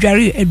e ma ne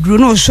dware aduro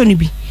no so ne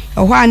bi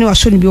ho a ne o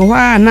so ne bi ho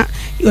a na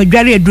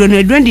dware aduro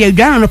no de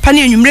adware no pa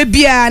ne anwumre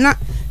bia na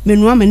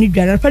menu ama ne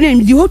dware pa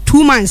ne di ho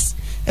 2 months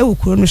e wo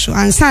kuro no so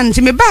ansan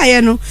nti me ba ye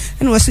no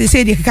ene wo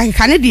se de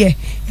kaka ne de e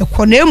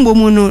ko na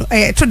embomu no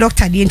to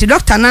doctor de nti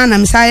doctor na na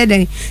msaye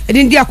den e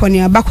din di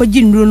akoni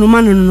abakoji nduro no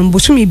manu no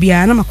mbosumi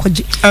bia na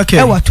makoji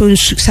e wato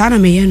nsu sa na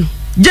me ye no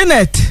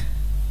Janet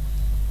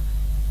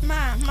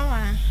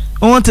mama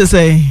I want to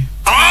say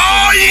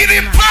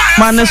Oyerepa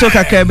man so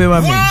kakra be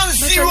mama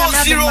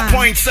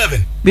 100.7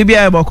 bibi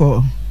ay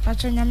boko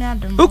pacho nyame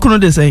adom ukunu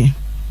de say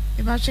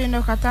e pacho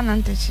ndo kata na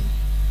ntechi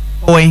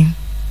oy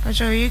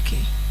pacho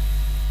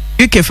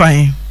UK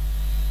fine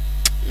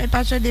me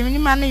pacho de mini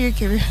man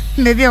UK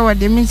maybe o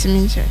de mintimi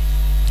nche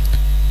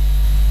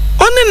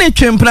oni ne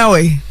twempra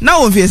we na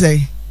wo fie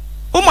say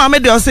o ma me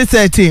de o se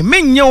 30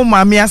 me nye o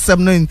ma me asem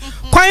no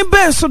kwan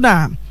be so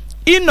da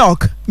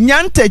Enoch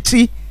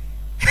nyantachi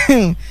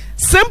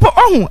simple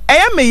ohun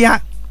me ya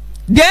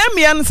de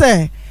me ya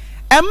nse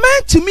ema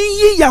timi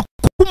yi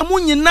yakuma mu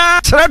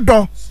nyina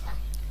tredo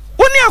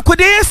oni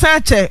akode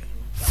yesache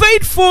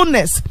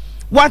faithfulness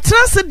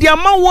watrase de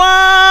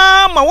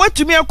amawa ma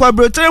watumi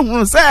akwabrotire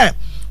hunu se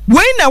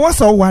we na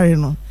wasa ware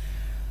no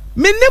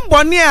menim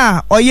bone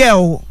a oye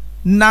o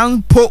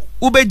nampo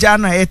ubeja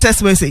na a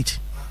text message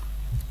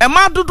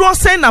ema dodo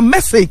send na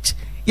message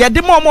ye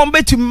de mo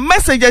betumi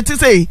message ati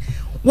say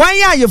wan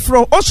ya ye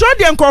fro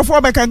Australian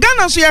crofo beka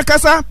Ghana so ya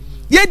kasa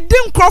ye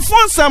dim crofo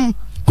nsam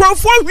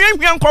crofo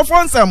hwiehwie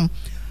crofo nsam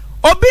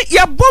obi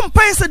ye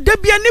bompa se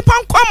dabia nipa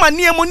nkwama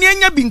ne mu ne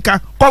anya binka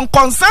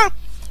konkonsa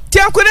ti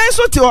akure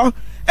so ti o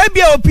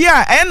ebia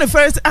opia ne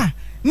first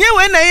nye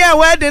we na ye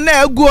we de na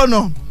aguo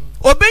no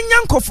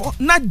obenya nkofo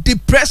na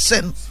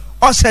depression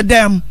o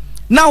sedem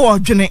na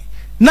odwene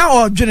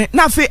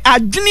na fe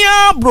adwene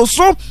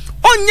abroso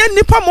onye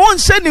nipa mo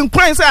onse ni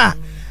nkran sa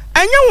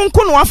anya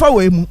wonko no afa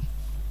we mu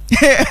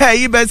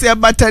yi be se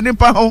bata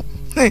nipa ho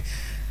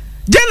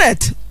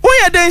Janet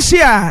we den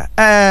shia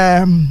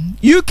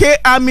UK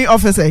Army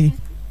officer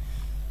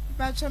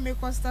pacho me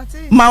ko start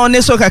ma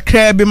one so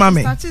kakra bi ma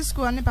me start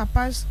school ni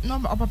papa no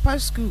papa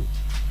school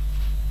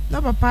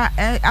no papa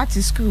at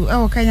school e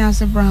o Kenya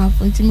se brown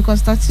nti me ko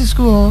start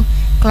school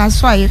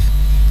class 5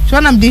 so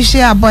na be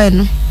share boy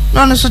no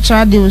so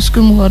child dey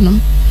school mu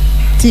honom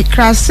ti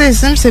class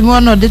 6 se me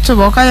no dey to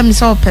bo ka ya me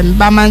se open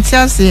ba man ti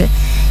ase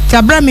ti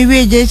abra me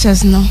we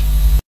JHS no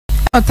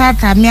o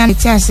tata me an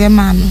ti ase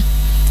ma no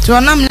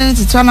to na me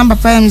ti to na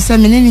papa ya me se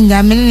me ni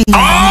nya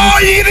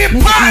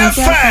Oyerepa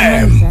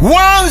FM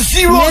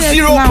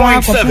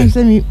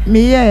 100.7 me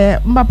ye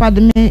papa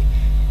de me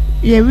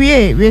ye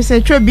we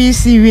say twa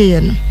BC we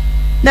no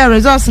the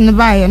results in the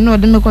buy no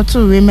de me ko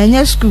to we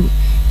manya school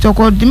to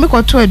ko de me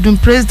ko to adum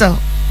President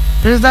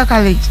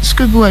College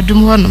school go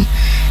adum honum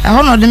e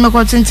hono de me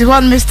ko tinti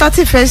hon me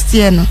start first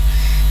year no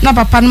na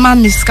papa ma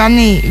me scan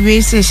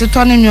we say she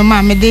to ne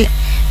nyoma me de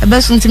e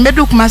be so nti me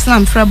do kuma sna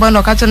mfra boy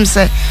no ka chem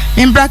say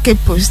me bracket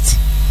post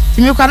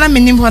ti me ko na me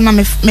nim ho na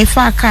me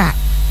fa car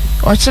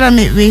o chira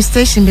me we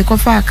station be ko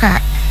fa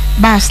car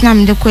bus na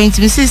me de ko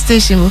nti me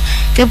station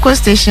Cape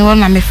Coast station won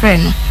na me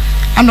friend no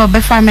and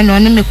obe fa me no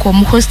ne me ko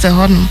mo hostel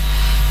honum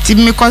ti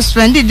me ko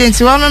spend the day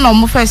ti won no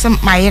mo first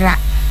mayira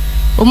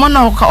o mo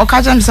no o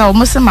ka jam say o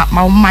mo se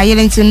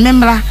mayira nti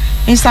memra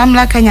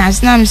insamla Kenya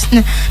asna me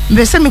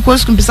se me ko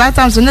school beside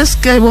times no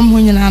scale wo mo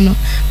nyina no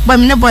but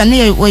me ne boy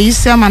ne o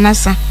yisi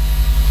amanasa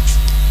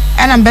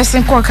and am best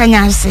ko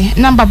Kenya ase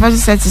na papa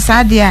se ti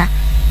sadia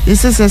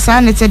this is a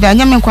sanity da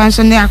nya me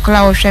kwanso ne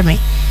akla o hwe me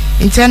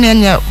nti ne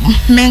ne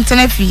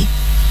mentena fi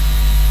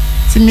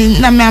ti me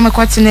na me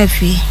amakotena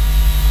fi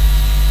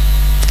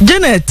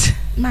Janet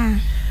ma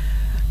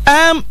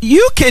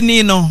UK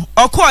ni no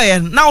okoye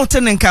na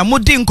wotene nka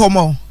mudi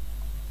nkomo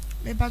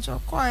me pacho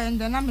okoye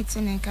nda na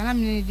metene nka na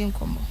me di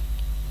nkomo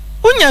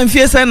unya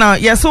mfie se na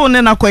yese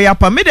one na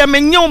koyapa me de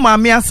menye o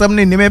maame asem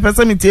ne me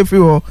pese me tie fi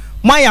ho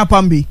mo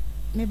ayapa mbi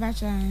Me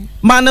bacha.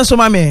 Man so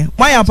mame.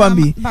 Why apam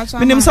bi?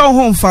 Minim say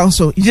ho mfa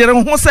so. Yere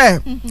ho say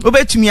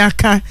obetumi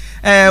aka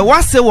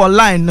what say wo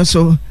line no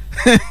so.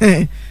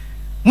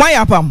 Why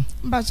apam?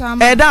 Bacha.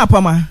 Da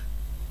apama.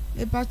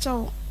 Me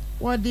bacha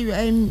what do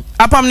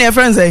apam ne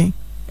friends eh?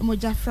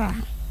 Mojafra.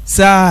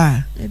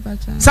 Sa. Me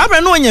bacha.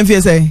 Sabre no onyam fie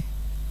say.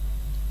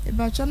 Me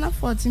bacha na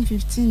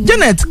 14-15.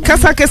 Janet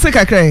kasa kese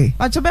kakrai.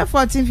 Bacha be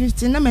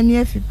 14-15 na mani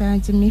afi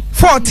parent me.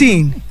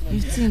 14.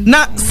 15.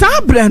 Na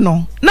sabre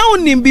no. Na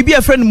onim bibi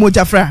a friend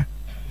Mojafra.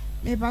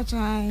 Me bacha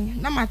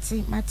na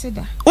mate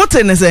da. What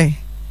ne say?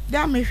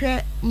 Da me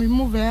hwe me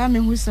move ya me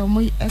hu se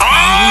mo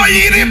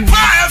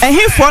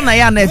ehifo na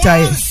ya na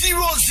etai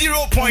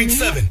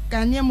 0.7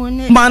 Ghanaian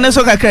ne man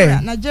so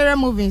kakrai Nigeria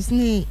movies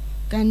ni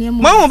Ghanaian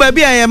movies mo ba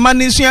bia ye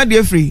man sua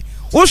de free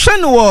wo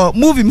hwe no wo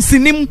movie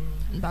sinim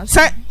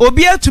sai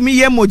obi atumi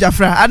ye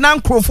Mojafra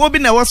anan krofo bi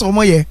na wo so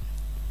mo ye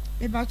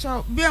e ba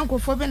cho bi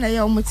ankofo bi na ye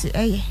omuti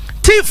eye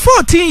ti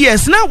 14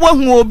 years na wo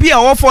hu obi a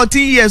wo 14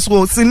 years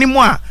wo sinim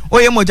a o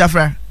ye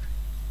Mojafra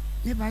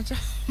e ba cho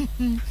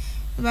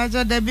ba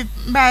cho de bi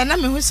ba na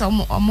me hu so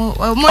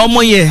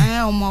omo ye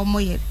omo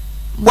ye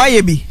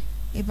why bi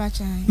e ba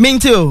cho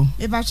mintil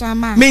e ba cho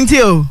ma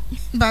mintil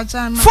ba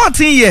cho ma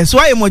 14 years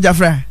why ye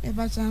Mojafra e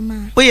ba cho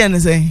ma o ye ne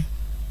say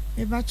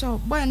e ba cho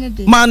boy ne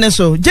de man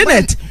so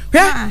Janet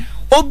hwa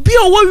obi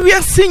o wo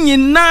wiase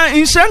nyina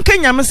nhranka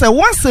nyame se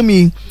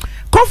wasemi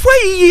kofo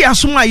yi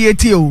asoma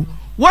yeti o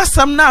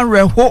wasam na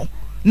reho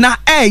na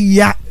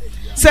eya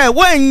se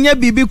wanya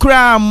bibi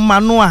kura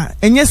mano a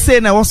enye se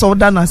na wo so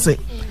da na se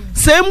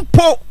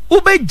sempo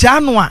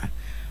ubegya no a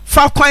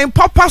fa kwan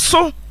papa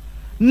so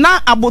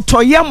na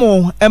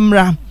abotoyemo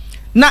emra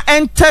na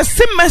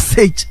entese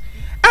message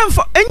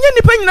amfo enye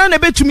nipa nyina na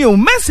betumi o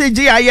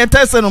message ya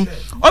yetese no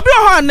obi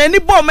o ho na ni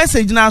bo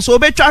message na so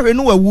obetwa hwe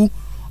no wawu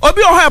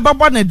obi oho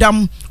ebabo ne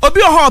dam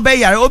obi oho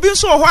obeyare obi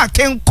nso oho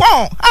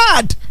akenkon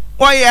hard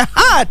oye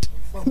hard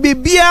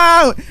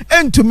bibia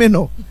entumi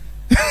no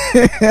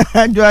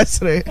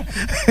Joasre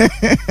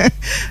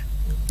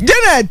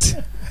Janet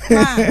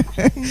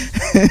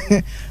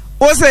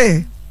o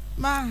say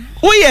ma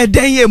wo ye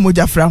den ye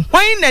Mojafra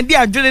hwan na di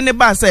adwene ne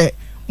ba say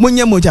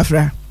monye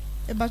Mojafra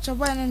e ba cho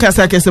boy ne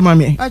kasa kese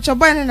mami ba cho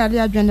boy ne na di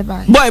adwene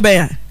ba boy be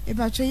ya e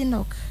ba cho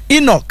Enoch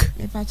e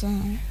ba cho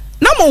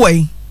na mo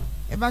we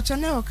e ba cho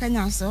ne o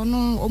kanya se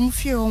ono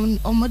omfie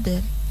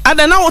omode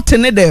ada na wo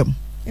tene dem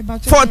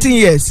 14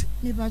 years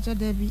me ba cho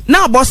de bi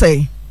na bo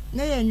say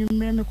na ye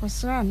nwumre me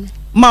kwasra no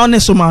ma one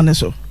so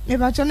me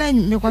ba cho na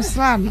me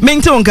kwasra no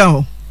menti wonka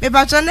ho me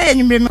ba cho na ye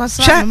nwumre me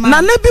kwasra no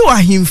na na bi wa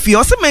himfi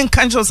o se men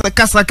kancho se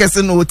kasa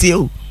kese no otie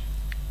o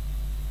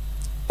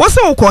wo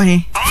se wo ko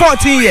he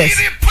 14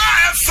 years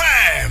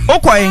o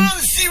ko he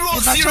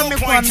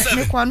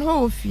me kon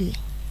ho ofie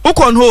o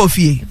kon ho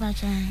ofie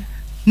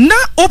na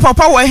o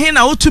papa wa he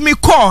na otumi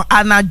call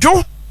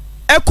anajo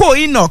eko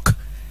Enoch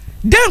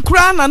den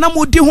kura na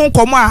mudi ho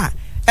komo a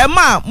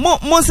ema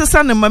mo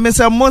sesa ne mama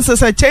se mo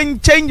sesa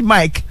change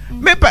mic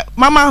me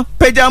mama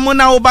pejamu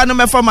na oba no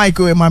mefa mic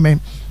we mama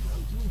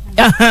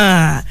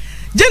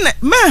jene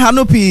me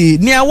hanopi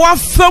ni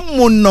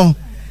awafamu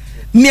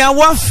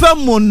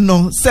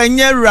no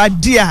senye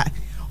radia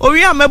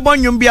ori amebo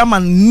nwum bia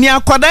man ni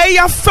akoda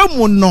ya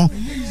famu no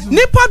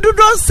nipa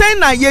dodo sen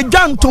na ye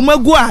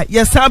dwantomagu a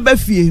ye sa ba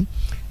fie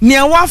ni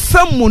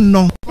awafamu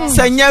no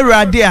senye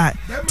radia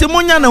ti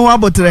munya ne ho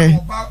abotre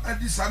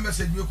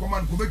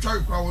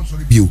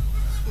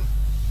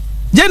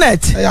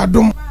Janet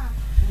ayadum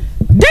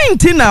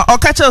denti na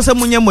okache se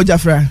munye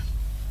Mojafra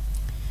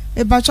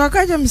e ba cho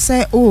ka jem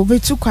se o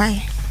betu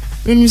kwai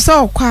enu se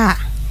okwa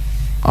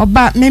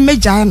oba me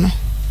meja no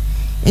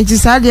enti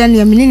sa de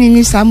na menini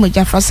ni sa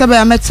Mojafra se ba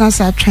ya metra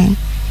sa twen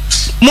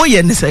mo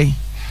ye ne sei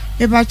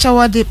e ba cho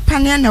wode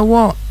pane na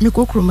wo me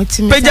kokro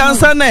motimi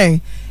pejansa na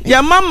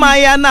ya mama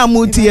ya na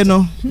mutie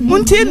no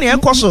muntie ne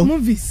ekoso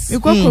me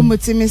kokro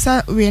motimi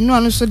sa we no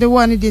no so de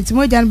wo ne de enti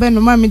moja no be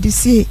no ma me de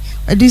sie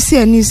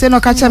ani se no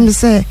ka cha me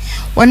se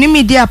woni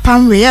me di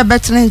apam we ya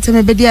betena enti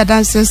me be di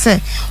adanse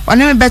se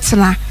woni me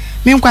betena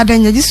me nkwada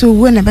nya ji so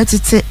wo na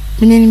betete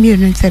menini mi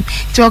no ntem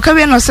ti o ka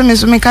we no se me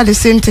so me ka the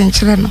same thing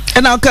kire no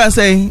e na ka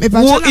say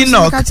wo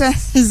Enoch ka cha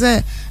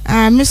se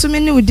me so me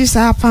ni udi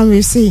sa apam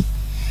we say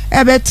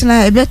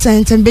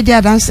ebetena ntem be di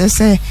adanse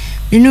se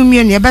inu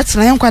mi no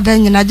ebetena yen kwada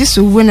nya na ji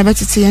so wo na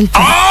betete yen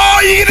ntem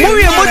mo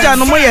we moja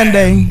no mo yen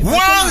den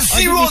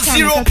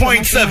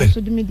 100.7 so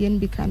de me di en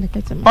bi ka na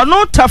ketema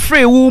ono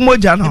tafre wu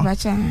moja no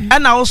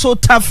and also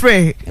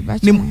tafre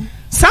ni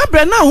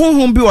sabre na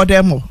honhom bi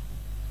odemo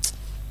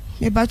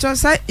me ba cho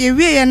sa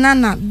ewie ye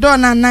nana do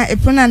nana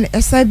epona na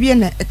esa bie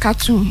na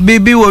ekatum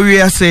bibi wo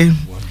wi ase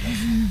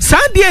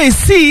sadia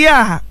esi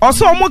ya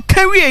oso omo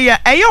kawie ya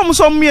eye omo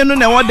so mienu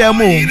na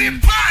wodemo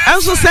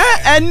enso se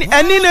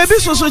eni na bi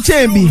soso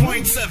chembi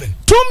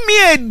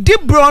tumie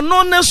dibro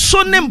no ne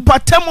so ne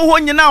mpatam ho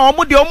nyina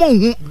omo de omo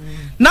hu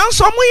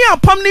nanso omo ya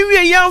pam ne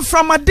wie ya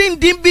from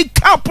adindin bi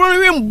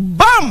kaprim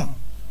bam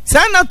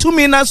sana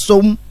tumi na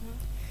som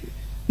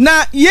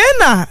na ye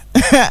na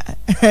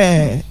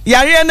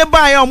yare ne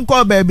ba ya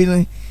omko ba bi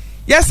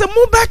Yes, a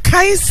muba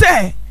kai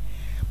say.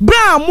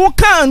 Bra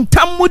muka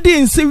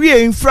ntamudi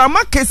nsiwie inframa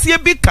kesie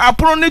bi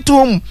kapro ne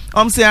tom.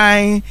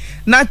 Say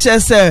na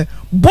chese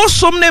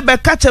bosom ne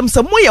beka chem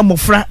se moye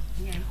mofra.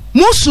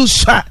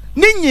 Mususha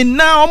ni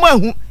nyina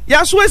omahu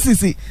yaso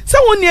asisi se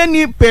woni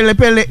ani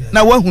pelepele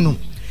na wahunu.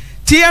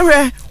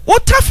 Tiere wo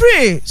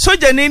tafre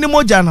soja ni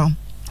moja no.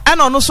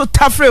 Ana ono so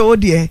tafre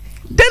odie.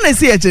 Den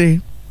esi ejere.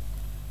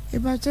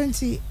 Eba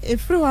 20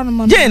 everyone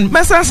mo. Jen,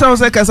 mesa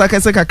se kasa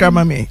kakra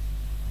mame.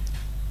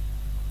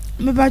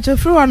 Me ba jo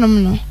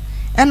everyone no.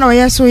 Ena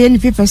oyeso ye ni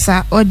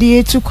pipesa odi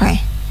etu kwan.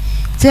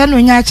 Te no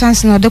nya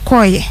chance na de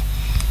koye.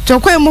 To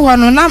koye mu ho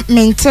no na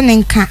mentene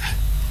nka.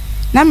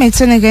 Na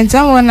mentene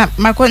genta wo na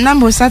mako na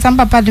mo satan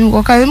papa dem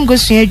ko ka dem go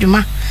sua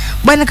adwuma.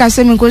 Bo ne ka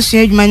se me go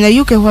sua adwuma na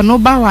UK ho no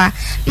ba wa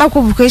na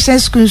ko vocation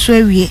school so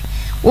awie.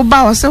 Wo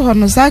ba wo se ho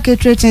no za ke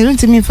training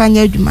ntimi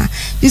fanya adwuma.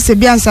 Dise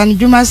bi ansa ne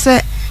adwuma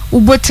se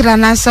ubotira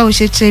na sa wo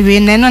hyechewe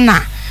ne no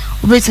na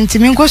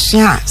ubetintimi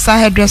nkosua sa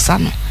hairdresser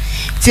no.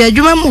 Ti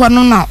adwuma mu ho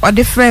no na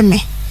ode frɛ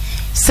me.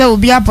 Se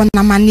obi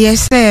abona mane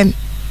se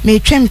me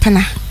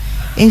twempena.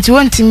 Enti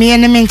wontimi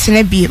ene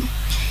mentena biem.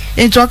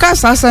 Enti oka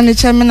sasa ne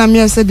cheme na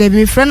me se de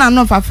me frɛ na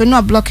no fafe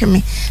no block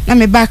me na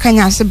me ba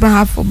kanya ase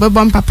brahafo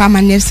bebom papa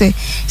mane se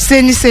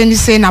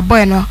se na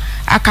boy no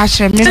aka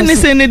kyerɛ me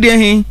se ne de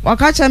hin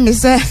waka kyerɛ me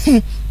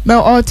se be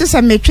o ti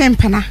se me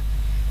twempena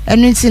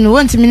enu enti no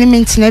wontimi ne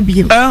mentena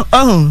biem.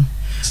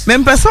 Me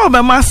mpesa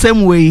obema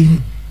asem we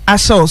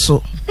ahye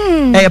so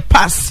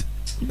pass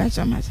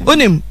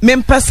onim me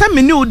mpesa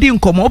me ni odi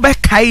nkomo obe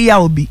kai ya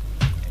obi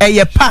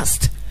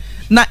past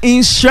na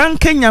insuran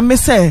Kenya me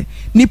se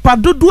nipa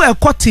dodo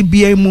ekote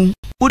bia mu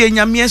ode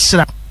nyame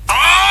ehira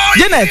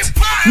Janet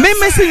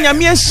me se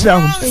nyame ehira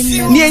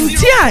ni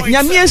enti a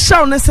nyame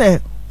ehira ne se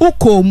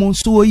uko mu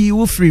so oyi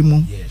wo free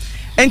mu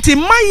enti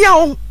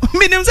maya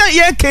minim se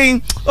ye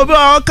ken obi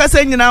o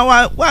kasa nyina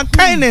wa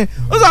kai ne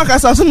o so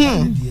kasa so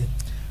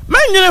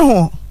manyere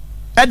ho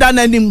eda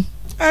nanim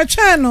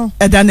channel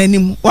eda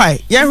nanim why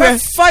ye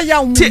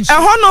fire ti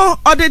no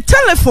or the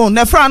telephone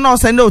na fra na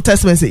send no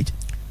text message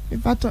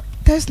Ibato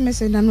text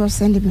message na no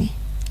send me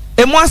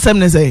emu asem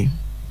ne say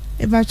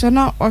Ibato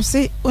no o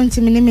say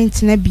ontimi ne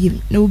mentina biem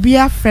na obi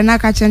afre na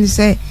ka chen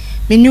say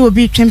me ni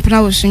obi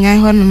twempena wo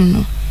sunyan ho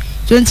no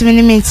ontimi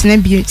ne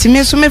mentina biem ti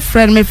me so me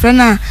friend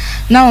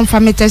na on fa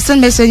me text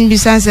message bi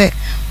san say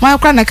mo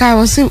akra na ka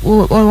wo say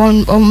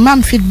o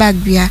mam feedback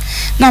bia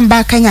na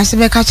mba kanya se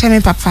be ka chen me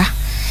papa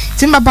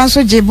Timba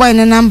banso J boy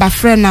na number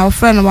friend na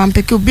friend one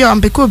pick obi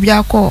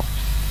akọ.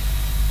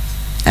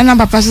 Na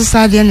papa so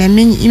sad na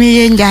me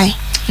yenjai.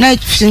 Na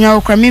finya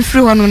okra me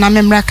free ho no na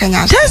memra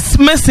kanya. Just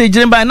message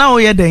ne by na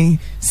oye den.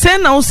 Say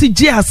na o si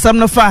J asam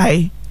no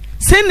fai.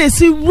 Say na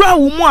si wura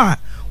wo mu a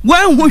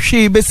wan hu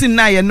hwe be si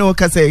na ye no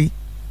kasai.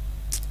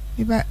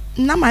 Iba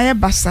na ma ye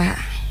basa.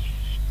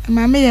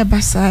 Ma me ye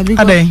basa bi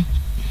go. Aden.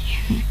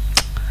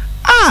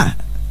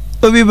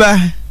 Obi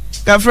ba.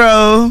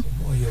 Kafro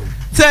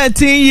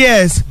 13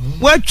 years.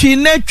 What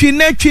china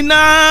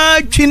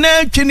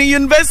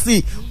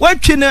university.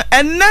 What china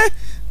and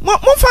mo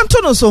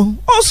fantono so.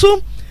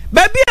 Also,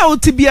 baby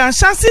out to be a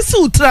chassis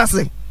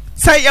utrase.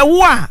 Say a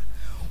wa.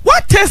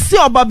 What test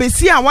your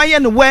babesi a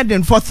wayan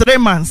wedding for 3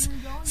 months?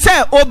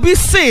 Say obi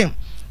say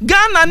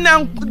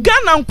Ghana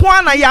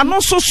kwana ya no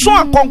so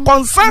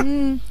konkonsa.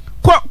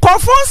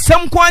 Kofon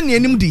sem kwani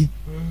enimdi.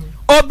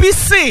 Obi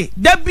say,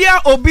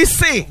 debia obi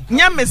say,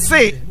 nyame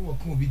say.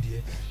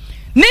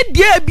 Ne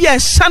dia bia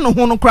sha no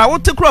ho no kra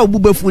wote kra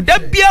obubafu da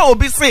bia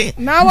obi se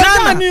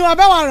Ghana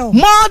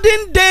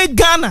modern day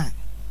Ghana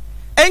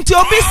enti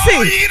obi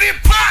se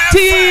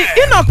ti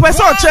ino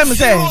kwese o chem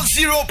se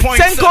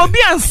senko obi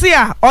anse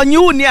a onye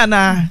uni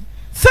ana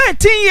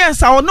 13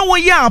 years a ono wo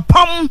ya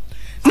apam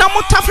na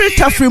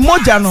motafri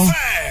moja no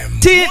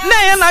ti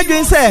na ye na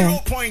dwen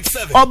se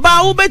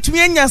oba wo betumi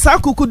anya sa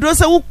kokudro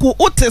se wuku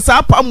wote sa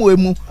apam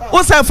wemu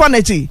wo se fa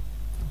na chi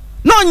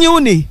na onye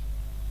uni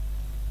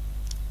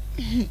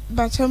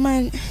But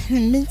man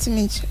mint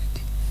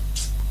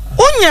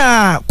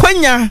Unya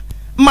kwenya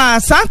ma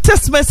sa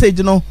text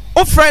message no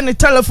o friend the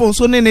telephone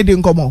so ne de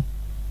nkomo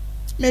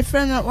my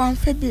friend one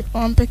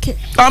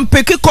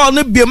pick call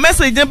no be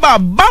message ba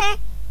bam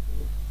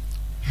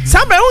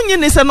sabe unyi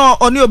ni se no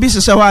oni obi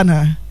hyehyɛ wa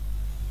na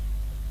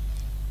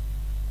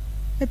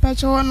me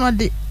patch one of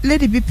the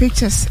lady be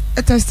pictures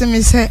text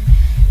me say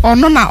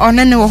ono na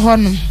one ne wo ho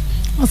no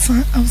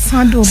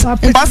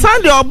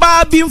osande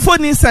oba bi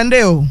mfoni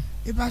sende o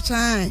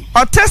Ibachan.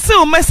 O test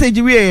o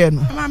message we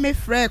no. Ma me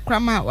frɛ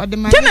krama o de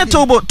ma. Jene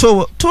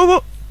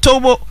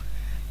tobo.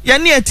 Ya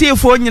ne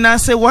atiefo nyina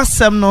se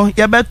wasem no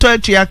ya beto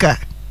atuaka.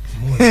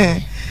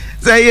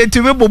 Say ye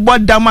to me bobo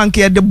dam anke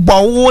ye de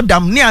bowo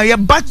dam ne ya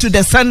back to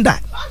the sender.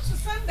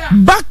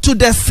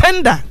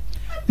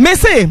 Me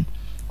say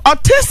o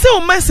test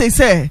o message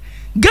say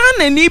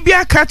Ghana ni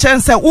bia ka chen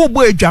se wo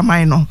bo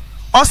adwaman no.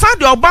 Osa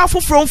de oba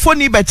foforo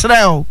mfoni be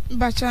kire o.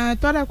 Bacha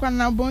to da kwa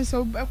na bon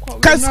so be ko.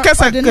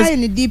 Kasa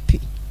ni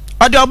deep.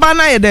 O de oba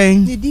na ye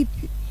den. Ni deep.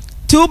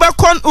 Ti wo be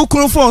kon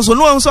ukuru phone so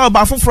no so oba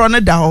foforo ne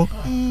da ho.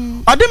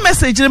 Ode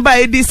message ni ba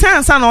e di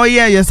sense na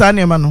oye yesa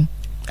ne ma no.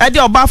 E di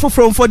oba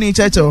foforo mfo ni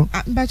checho.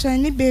 But I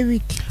need be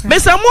week.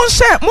 Mesa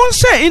mon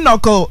share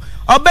inoko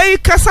obayi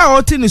kasa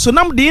oti ni so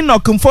nam di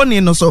inoko mfo ni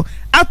no so.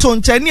 Ato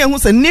nche ni ehu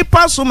se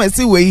nipa so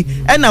mesi wei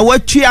e na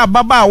watui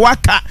ababa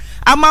waka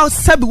ama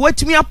sabi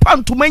watumi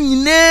apantoma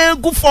nyine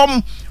gu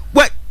fom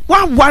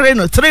wa ware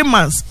no 3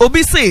 months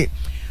obi say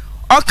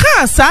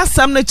oka sa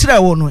asam na kire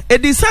wo no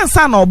edi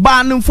sansa na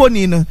oba no mfo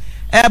ni no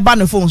e ba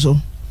ne phone so.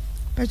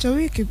 But a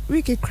week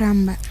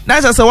cramba.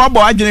 Na say wa bo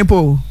adwene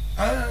po.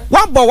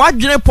 Wa bo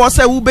wadwene po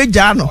say wo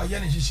beja no.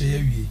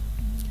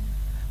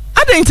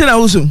 Adentin na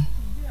usu.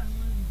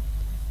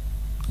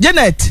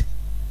 Janet.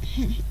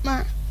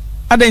 Ma.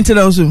 Adentin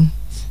na usu.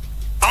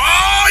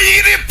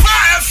 Oyerepa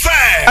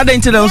FM.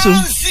 Adentin na usu.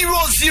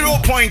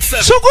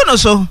 100.7. So go no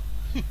so.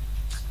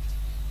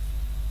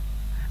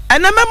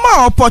 And remember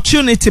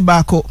opportunity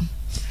bako.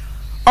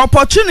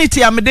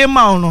 Opportunity amede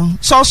ma no.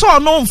 So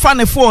no mfa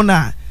ne phone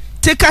na.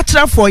 Take a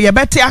tra for ye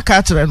beti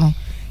akatre no.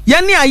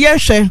 Yani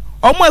ayehwe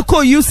omo eko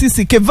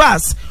UCC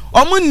Kevas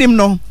omo nim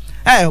no.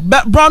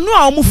 Branu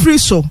a omo free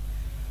so.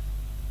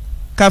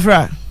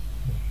 Kafra.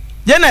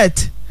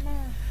 Janet.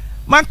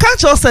 Man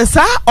catch us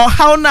sa or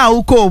how na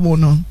uko mu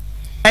no.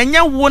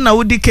 Enya wo na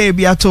wodi ka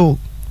bia to.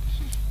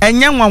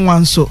 Enya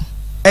nwanwan so.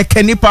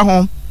 Eka nipa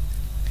ho.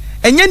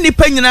 Enya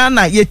nipa nyina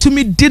na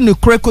yetumi di no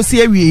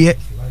krekosi awieye.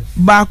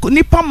 Ba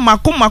nipa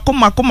mako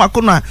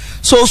na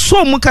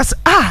so mu kas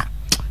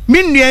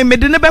minua me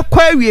de ne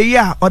bekọ awieye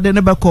a ode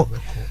ne bekọ.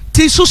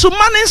 Ti susu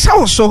mane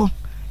nsa so.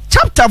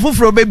 Chapter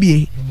foforo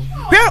bebie.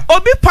 Hwe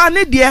obi pa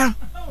ne dia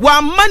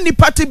wa ma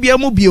nipa te bia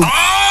mu bio.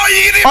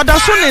 Oda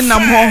so ne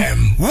nam ho.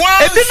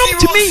 Ebinom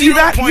timi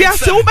yira ya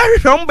se wo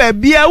behwehwe mba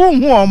bia wo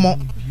hu omo.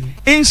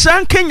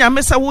 Insan Kenya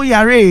mesa wo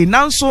yare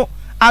nanso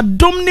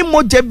adom ni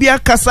moja bia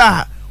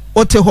kasa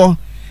ote ho.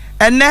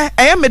 Ene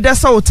eye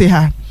medesa ote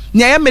ha.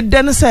 Nya ye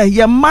meden se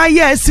ye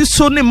maye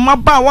asiso ne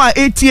maba wa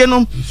etie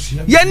no.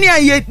 Ye ne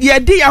ye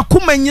di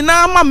yakoma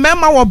nyina ma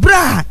mema wo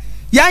bra.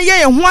 Ya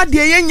ye ho ade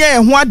ye nya ye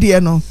ho ade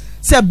no.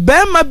 Se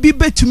bema bi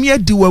betumi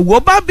adi wawu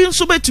oba bi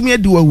nso betumi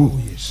adi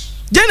wawu.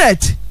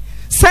 Janet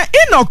se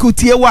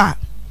inokutie wa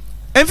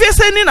emfe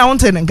se ni na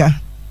wonte nka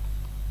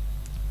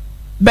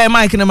be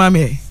mike na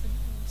mame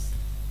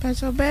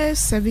But about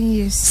 7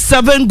 years.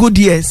 7 good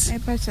years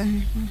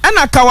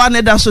ana kawa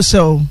ne da so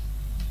sel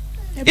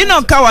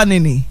ino kawa ne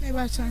ni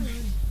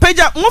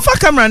peja mofa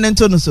camera ne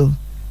nto no so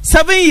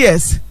 7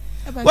 years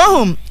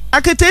wahum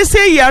akete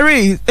se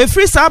yare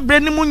efri sa abre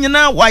ni mu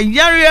nyina wa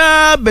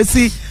yare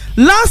besi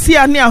last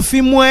year ni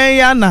afimu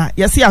ya na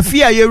yesi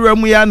afia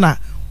yewura ya na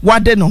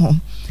wade no ho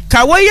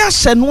ka wa ya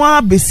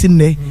hyenwa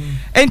besine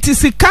enti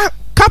sika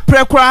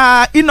kapre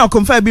kwa ino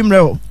konfa bi mre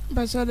o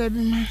But so there be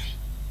ma.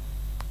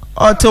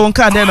 O to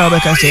nka de na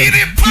obeka che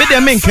me de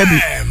me nka bi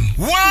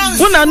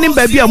wona ni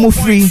ba bi a mo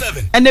free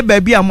ene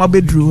ba bi a mo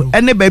bedru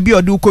ene ba bi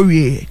ode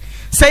ukowie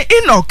say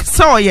Enoch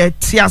say oye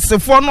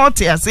tiasefo no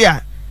tiase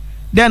a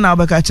de na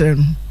obeka che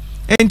no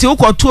enti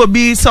ukoto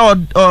obi say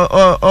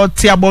o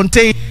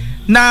tiabonte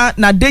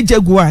na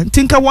dejegu a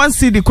tinka 1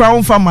 cd kwa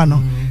won fama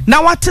no na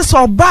wate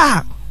so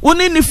ba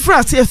woni ni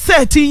frase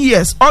 13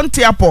 years on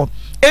tiapo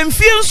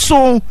emfie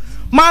so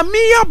mami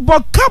ya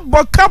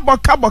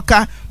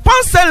boka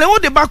pansele wo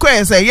de bako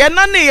ese ye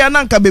na ne ya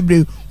na nka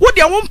bebre wo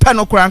de wo mpa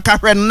no kura nka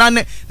hwe na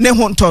ne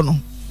ho nto no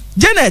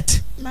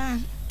Janet Ma.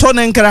 To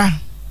ne nkra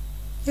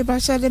E ba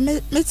so de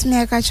metimi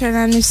aka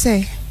chera ni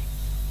say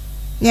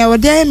ne wo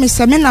de me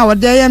se me na wo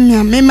de ya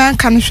me man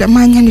ka no hwe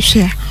ma nya ne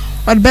hwe a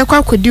wo de be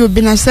kwa kodi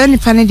obi na say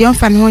nipa ne de on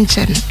fa ne ho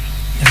nche no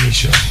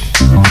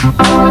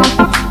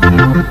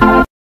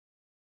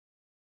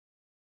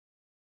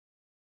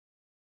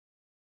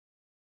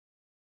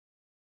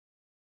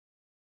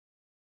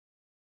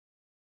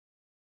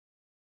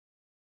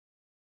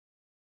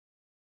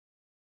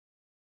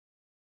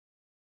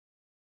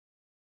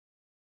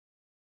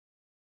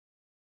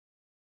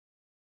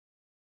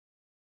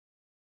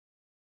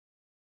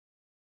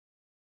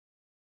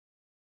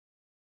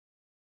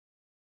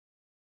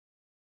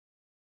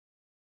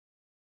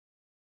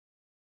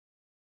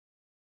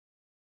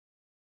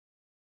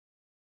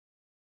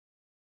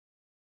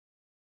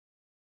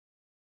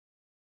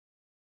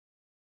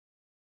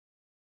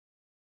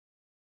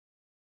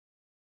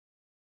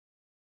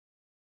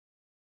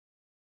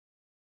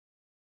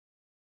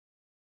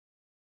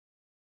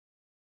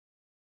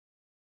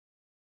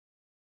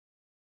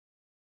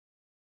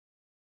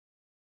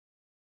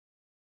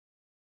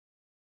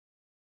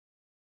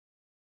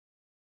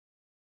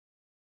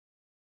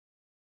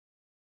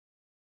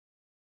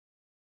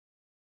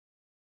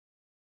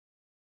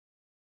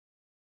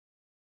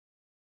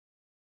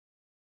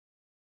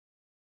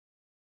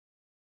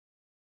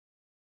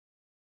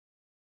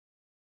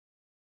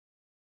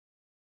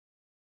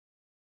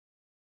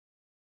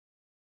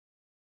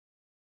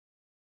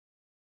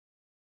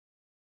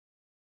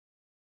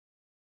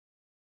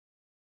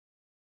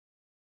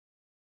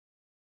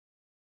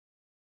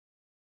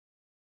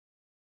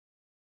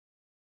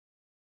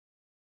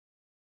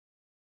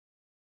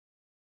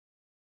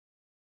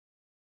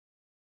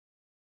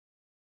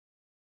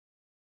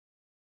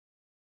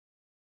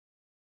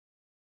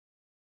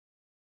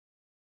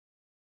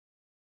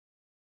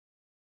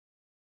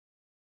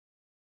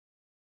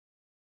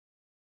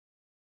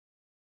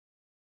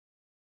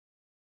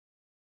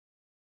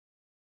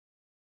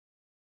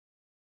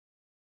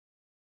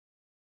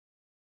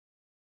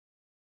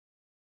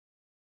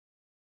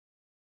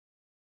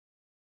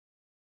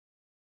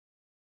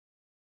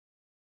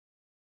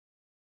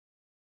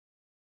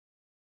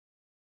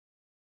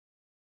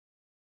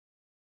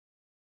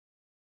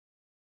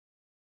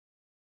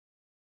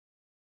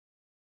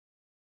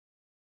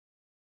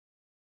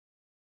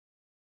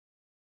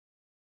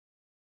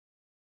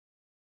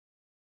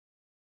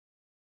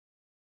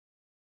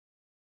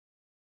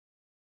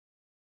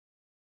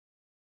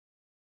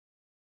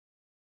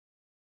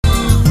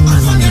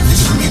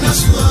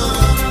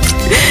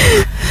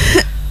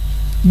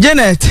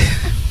Janet.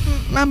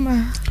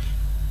 Mama.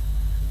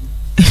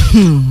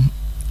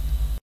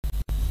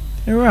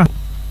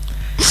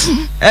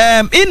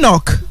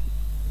 Enoch.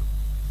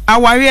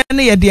 Aware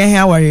na ye de he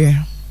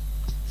aware.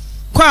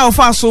 Kwa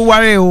ofa so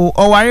ware o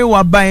ware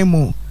wa ban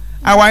mu.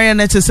 Aware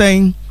na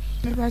tesen.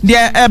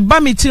 De ba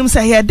mi tirim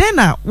say he den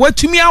na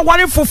watumi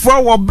aware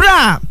foforo wo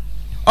bra.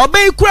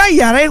 Obey kura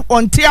yare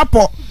onte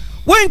apo.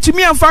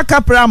 Wentumi amfa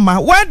kapra ma.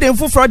 Waden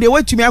foforo de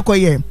watumi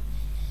akoye.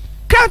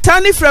 Kanta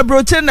ni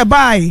frabrote na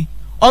bai.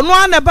 Ono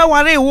an ba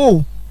ware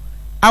wo.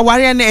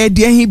 Aware na e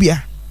de he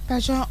bia.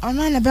 Pacho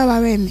ono na ba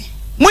ware me.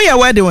 Mo ye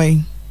wedding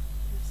wen.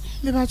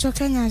 Me pacho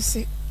Kenya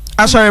se.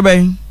 Sorry,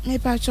 babe. Me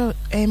pacho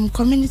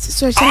community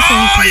social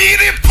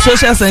center.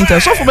 Social center.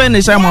 So for ben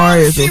nisha mo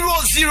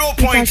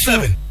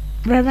 0.7.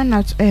 Reverend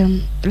at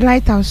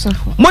lighthouse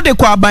of. Mo de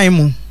kwa ban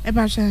mu. Me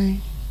pacho.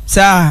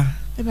 Sir.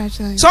 Me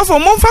pacho. So for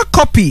mo fa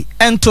copy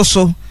ento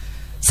so.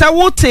 Say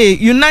wote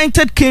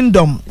United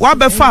Kingdom wa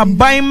be fa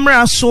ban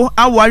mra so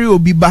aware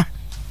obi ba.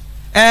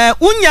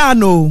 Unya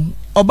no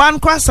oban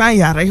kwasan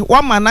yare,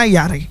 wa mana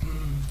yare.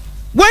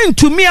 When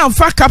to me and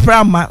fa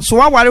kaprama so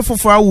wa ware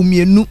foforo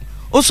awumienu.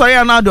 O sorry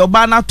na de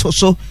oba na to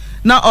so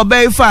na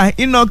obey fa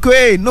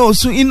inokwe no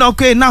so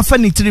inokwe na fa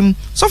nitrim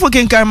so for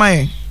kenkan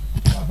mai.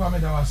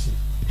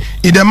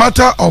 In the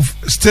matter of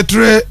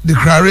statutory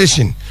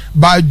declaration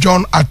by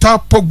John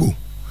Atta Pogbo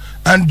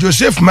and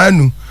Joseph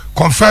Manu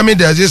confirming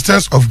the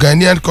existence of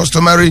Ghanaian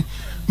customary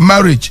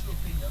marriage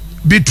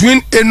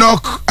between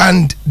Enoch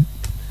and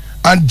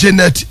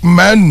Janet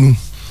Manu,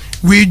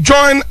 we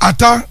join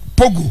Atta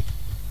Pogbo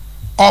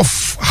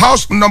of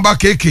house number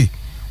KK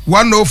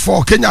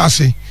 104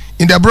 Kenyase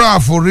in the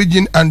Bravo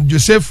region and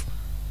Joseph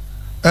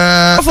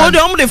for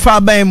the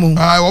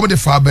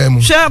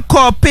Fabemu. Share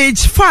call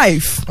page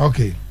 5.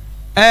 Okay.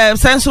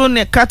 Senso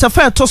ne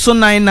katafa to so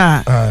 9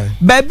 na.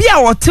 Baby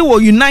a wote wo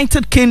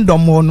United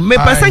Kingdom on. Me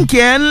person ke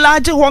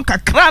enlarge won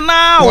kakra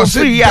na o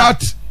free ya.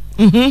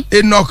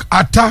 Enoch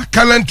Atta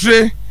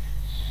currently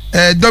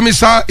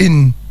domicile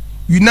in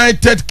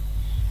United.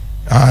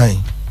 Aye.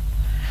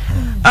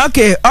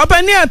 Okay,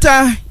 Obani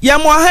Atta ya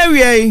mo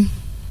hawie.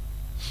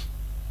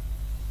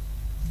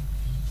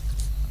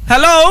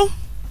 Hello?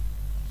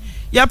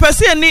 Ya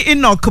pese ni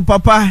Enoch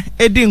papa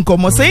edi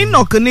nkomo say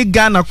Enoch ni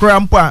Ghana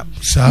krampa.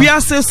 We are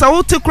say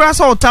sauti kra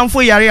so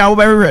tamfo yare a wo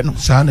behwe no.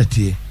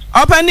 Sanity.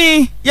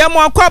 Opani ya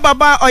mo akwa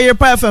baba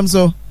Oyerepa FM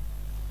so.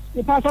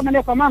 The person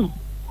me command.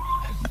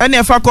 Ani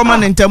afa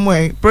command ntemu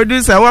e.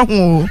 Producer wa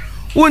hu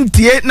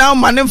wontie na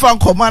ma ne fa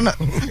command.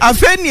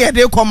 Afa ni e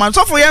de command.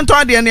 So for ye nto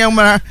ade ne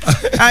mra.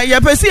 Ya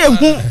pese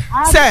ehu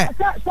say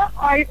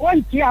I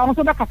want you I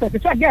also be kase se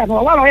ge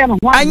no wa lo ye no.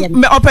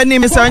 Me opani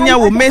me say anya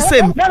wo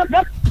mesem.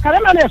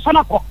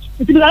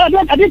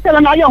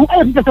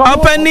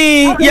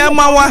 Opani ya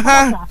mawa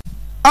ha.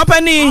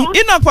 Opani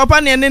Enoch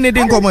papa ne ne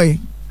din komo yi.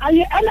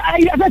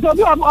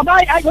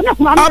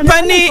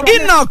 Opani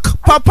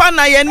Enoch papa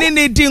na ye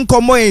ne din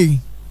komo yi.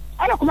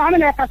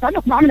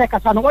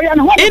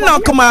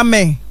 Enoch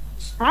mame.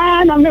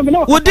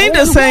 Would did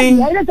the same.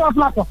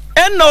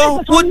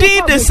 Eno would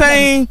did the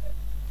same.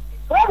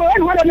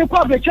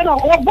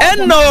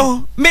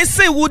 Eno me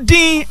say would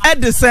did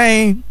at the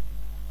same.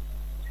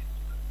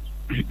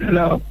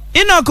 Hello.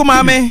 Enoch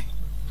mame.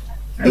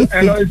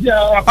 Hello.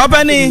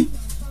 Opani.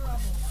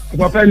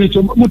 Opani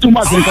to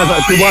mutuma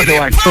kinkaza to what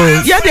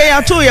one. Yeah, they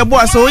are two your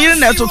boss, so you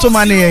net to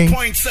money.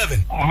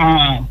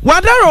 0.7.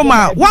 What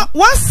Roma?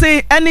 What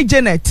say any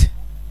Janet?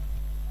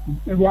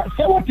 Say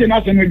what you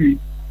not maybe.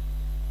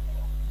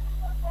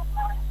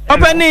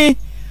 Opani,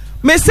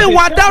 me say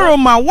what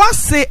Roma? What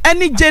say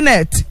any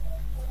Janet?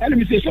 Let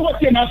me say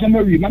what you not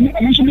maybe.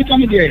 I'm sure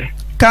come there.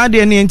 Can't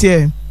any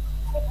into.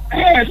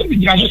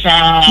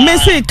 Me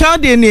say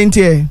can't any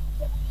into.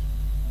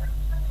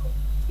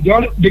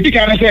 The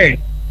can say.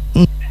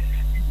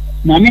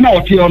 Mamina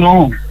oti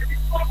ono.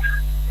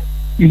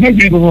 You have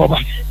been over.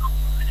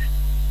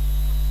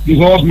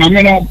 Because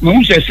mamina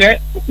mo say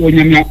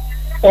onyamia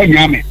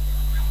onyame.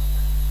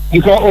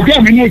 Because obi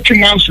a me no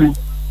twimanso.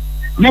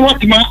 Na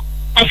watima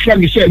afra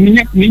me say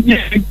me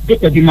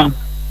better di man.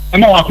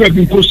 Ana wa kwa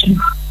bi post.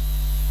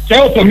 Say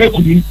o to make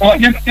you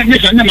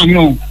nya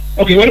mamino.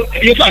 Okay, well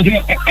you can do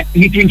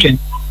you drinking.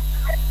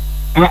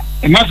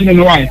 Imagine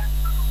no why.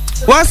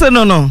 What's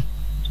no?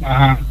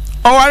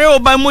 O ware o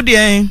ba mu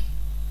de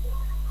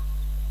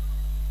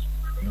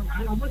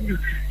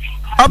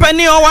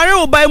Opani o ware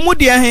o ba mu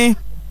de he.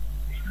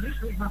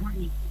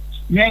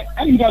 Me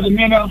am ga de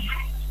me no.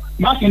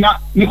 Makina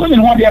me ko ni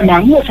ho de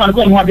man, no fan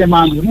ko ni ho de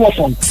man, no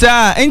fon.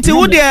 Sir, enti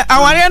wo de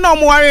aware na o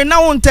mu ware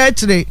na wo nta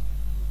kire.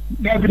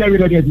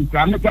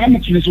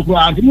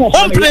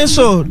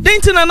 Preso,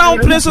 Dintina now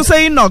preso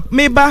say Enoch,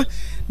 meba.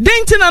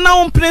 Dintina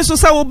now preso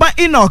say Oba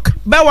Enoch,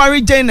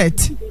 Bewari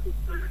Janet.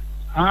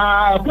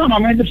 Come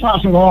on, the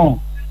fast long.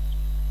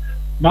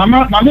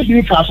 Mamma,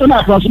 you fast, so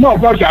I was no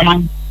about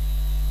German.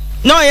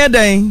 No, yeah,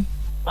 day.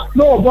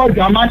 No about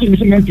German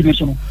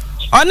international.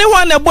 Only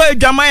one a boy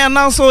Jamaica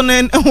now so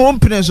name home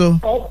preso.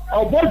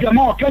 Oh, boy,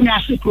 Jamal, can you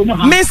ask?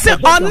 Miss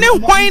only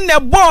one a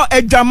boy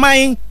a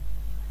Jamaica.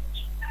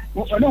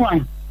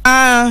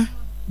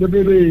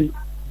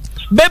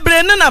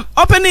 bebre na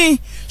openi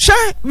sha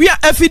we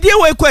afidie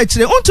we kwa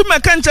kire untu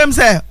meka nchem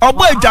se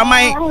obo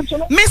adwaman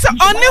me se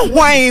oni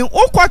hwan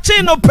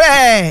ukoche no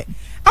pe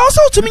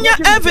also to me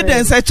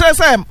evidence e kire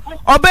se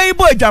obey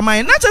bo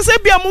adwaman na che se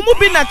bia mumu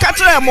bi na ka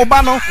kire mo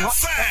ba no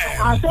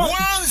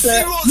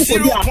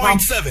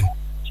 100.7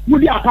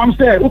 Would you come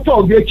say who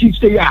for the chief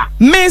say ya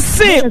me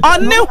se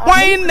oni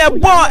hwan na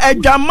bo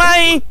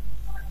adwaman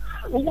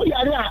wo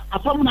ya re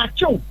afam na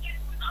chew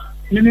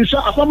Minister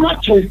afam na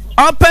chew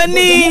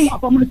openi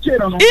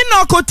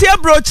ino kotie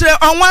brochre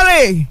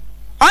onware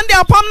on the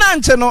apam na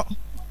nche no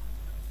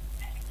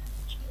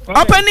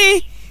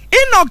openi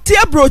ino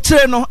tie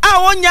brochre no a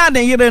wonya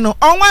ne yire no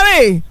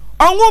onware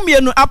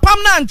onwumienu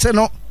apam na nche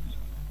no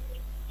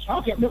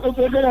okay me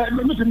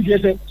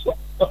say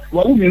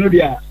wa wumienu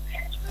dia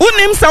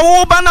unim sa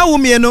wo ba na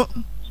wumienu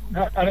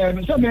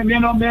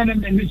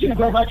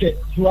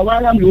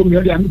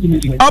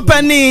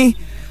openi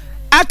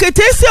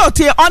aketesi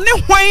otie oni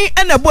hwan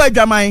ena bo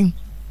adwaman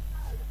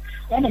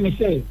Ana me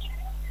say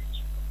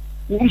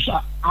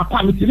unsa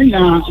apamitiri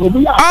ya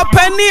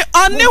openi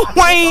oni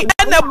hwan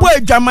ena bo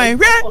adwaman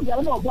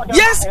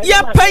yes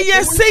ya pay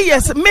yes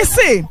me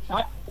say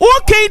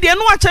okay de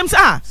no achem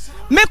say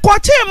me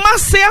kwache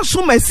masse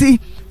asumasi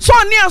so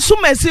oni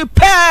asumasi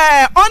pe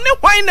oni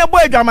hwan na bo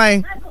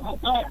adwaman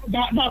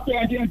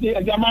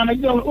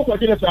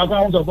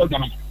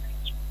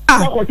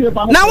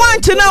na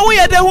wanchi na wo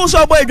ye de hu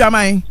so bo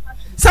adwaman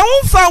sa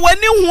won fa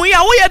wani hu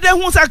ya wo ye de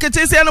hu sa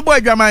ketese no bo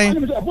adwaman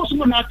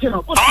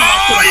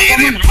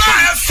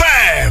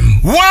FM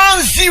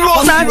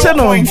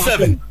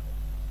 100.7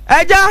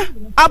 eja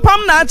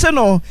apam na ache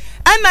no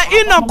ana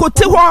ino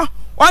kote ho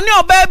oni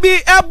oba bi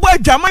ebo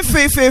adwaman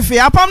fe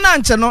apam na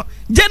nche no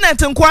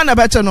Janet nkwa na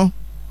beche no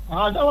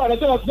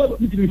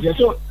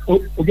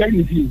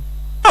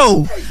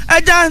oh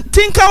eja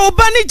tinka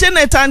obani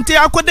Janet anti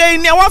akode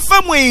ni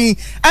awafamu yi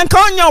anka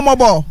onya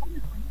omobo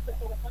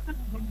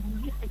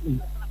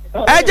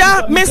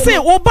eja missing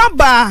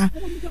ubaba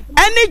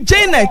any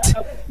Janet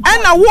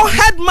and a war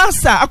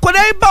headmaster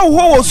akode ba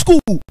wo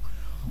school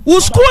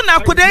na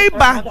akode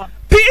ba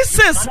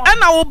pieces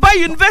and a oba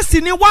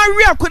university ni one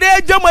real akode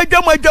adwam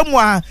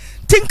a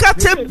tinka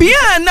te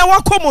bia na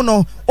wakomu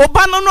no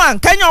oba no no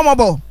anka nya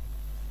omobo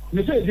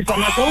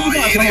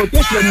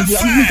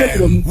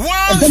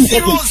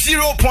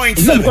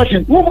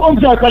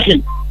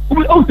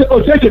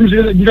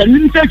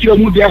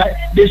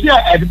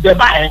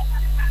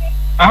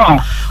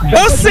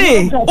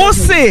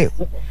Ose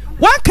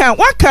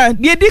waka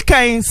yedi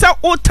kan sa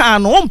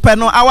otan ompe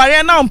no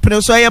aware na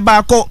ompe so ye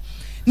baako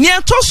ne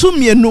etosu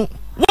mienu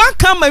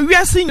waka ma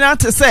wiase nyina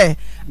te se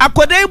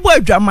akoda ibu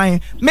adwaman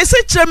me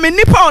se kire me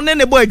nipa one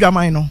ne bu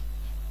adwaman no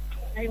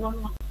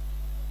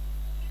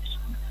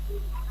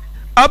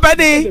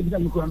obedi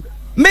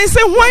me se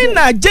hwan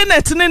na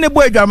Janet ne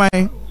bu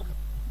adwaman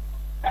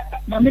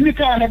na me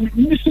ka na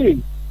me se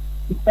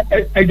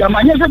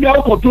adwaman se bia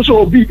ko to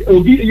so obi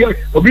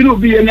no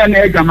bi enya na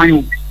adwaman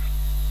o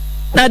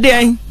na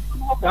dey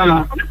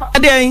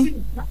adey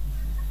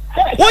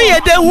wo ye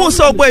de hu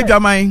so bo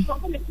adwaman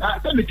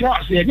me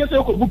ka se ye se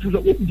ko butu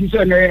so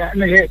se na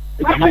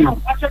adwaman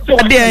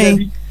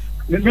adey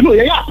me no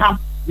ye ya pam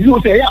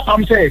you say ya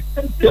pam say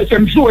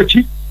sem so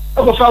achi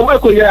ko fa we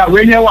ko ya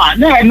we nya wa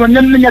na no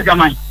nya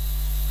adwaman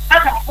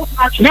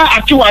na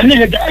achi wa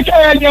ne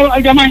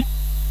adwaman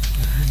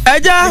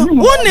eja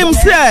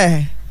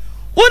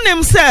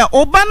unim se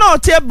oba na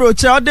ote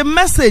broche or the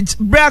message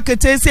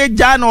bracket say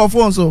Jan or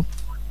phone so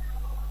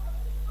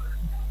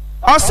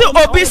Osi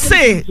obi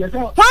say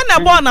when na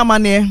born na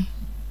mane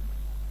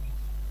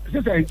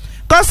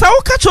cause I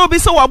catch obi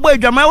say wa bo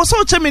adwaman wo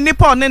so che me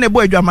nipa on ne bo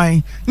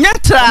adwaman nya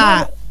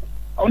tra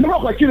ono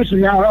ko kiri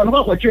sunya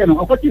ono ko kiri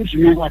no ko kiri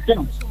sunya wa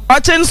teno o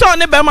chen so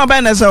ne be ma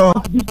be na so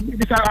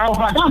bisa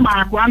ha da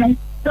ma kwa no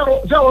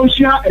se o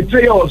sia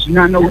etreyos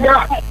na no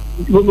ya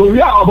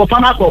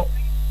obofana ko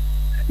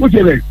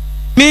ujele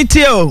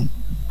mitio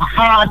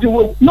aha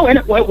no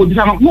ene o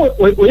bisa no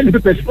o ye ne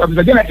pepe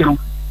bisa gena keno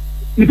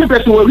ni pepe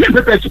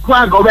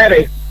kwa go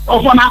bere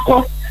ofana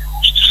ko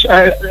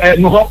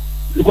no ho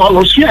ko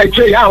lo sia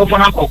etreya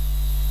ofana ko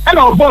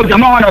ena o bol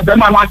jama wana be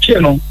ma na che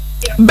no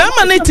be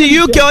ma ne ti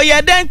UK o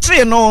ye den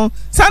tre no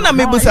sana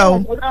mebusa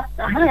o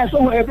aha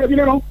so e be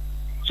no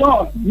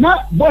so na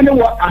bone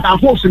wo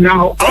atafo na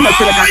ho o na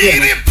kire ka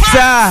ye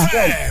sa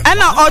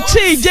ana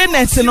ochi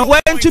Janet no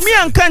wentumi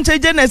anka nche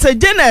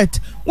Janet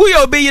wo ye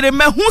obeyire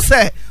mehu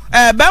se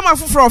be ma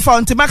foforo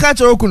fountain maka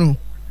che okunu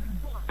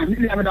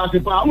ani ya me da se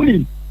pa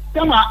uni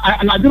kama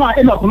anaduma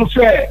ena kuno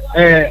fe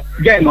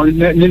gen no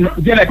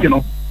Janet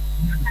no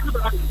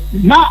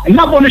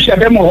na bone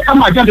shebe mo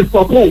ama jande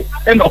poko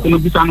ena kuno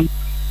bisanu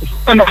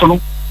ena kuno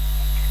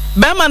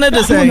be ma ne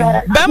de se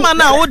be ma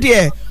na wo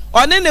de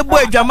one ne bo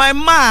adwaman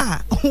ma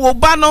wo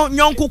ba no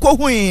nyonko ko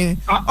hui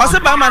o se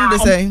ba ma ne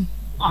de se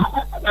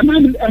ama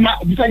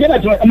bisa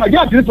Janet ama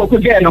Janet poko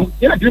gen no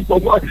Janet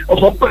poko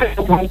o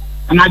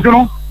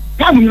anaduro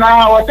kam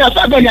na wata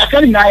sabe ya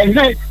kali na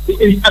ene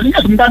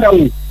alinya tumdada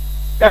o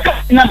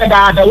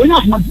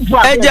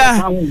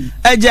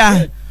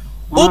Eja.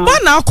 Uba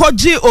na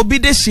akoji obi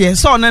de hye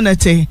so na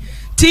nete.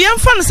 Ti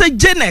yemfa no say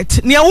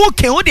Janet, ne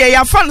woke wo de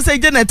ya fa no say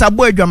Janet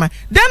abo adwama.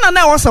 Den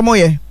na wo samo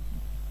ye.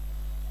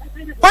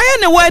 Why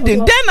ne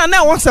wedding? Den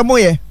na wo samo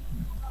ye.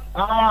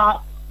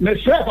 Me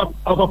stress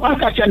of a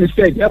past can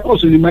stage, a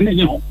person in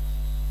managing.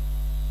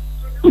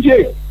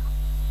 Okay.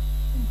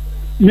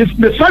 Me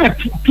friend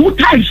 2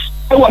 times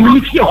I want me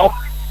here.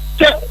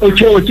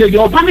 Okay,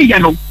 your family, you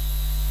know.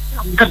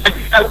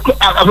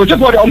 I was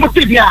just almost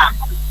here.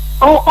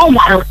 Oh,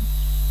 my.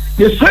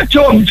 The search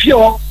on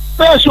here,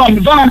 first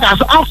one,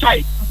 Valentine's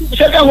outside,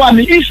 second one,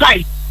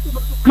 inside.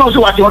 Close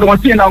what you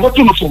want to see, and I got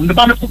to know from the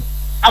banner.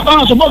 I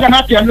found some more than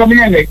that, and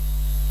Romania.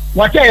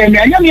 What I am,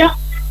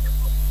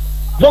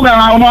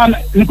 Vogan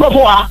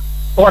Nkofoa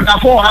or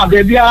Nafoa,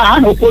 baby, I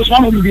know post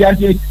one of the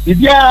anti.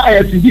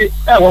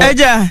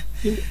 Eja,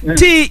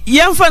 T.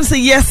 Yamfan say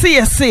yes,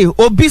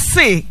 obi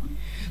say.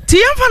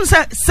 T. Yamfan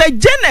say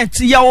Janet,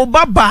 ya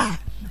obaba,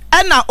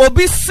 Anna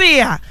obi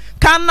say,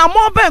 can na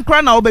more bank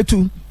run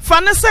obetu.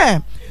 Fana say,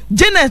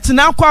 Janet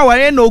na kwa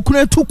ware no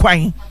kune tu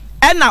kwan,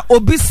 Anna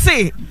obi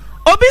say,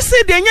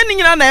 the yen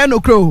na no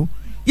crow.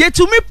 Yet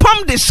to me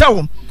pump the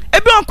show.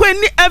 Ebi onko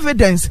any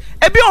evidence,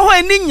 ebi onho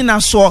any nyina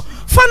so.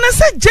 Fana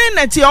se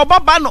Janet ya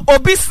obaba no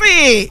obi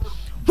se.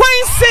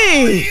 When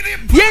say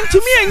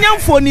yentumi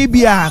enyamfo ni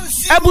bia.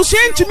 Abusu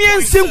yentumi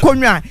ensim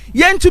konwa.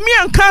 Yentumi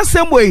anka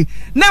asem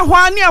na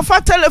hwa ani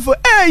afa telephone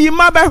yi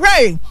ma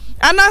behwe.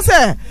 Ana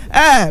se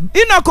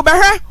inako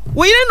behwe,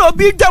 wo yire na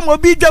obi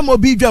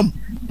dwam.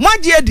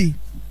 Mwaje edi.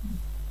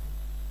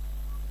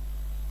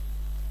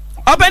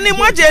 Obani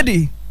mwaje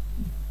edi.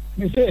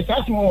 Me say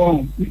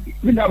sasu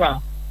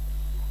mindaba.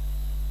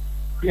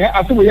 Yeah,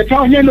 I saw you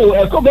telling you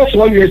no, go back to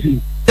what you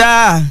see.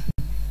 Da.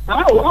 Den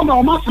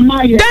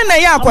na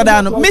ya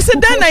akwada no. Me say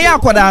den na ya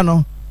akwada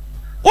no.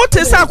 Wo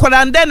te sa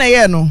akwada den na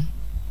ye no.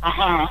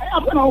 Aha,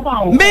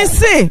 e me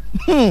say.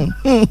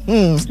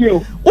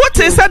 Wo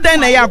te sa den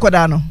na ya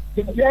akwada no.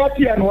 Yeah,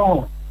 tie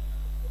no.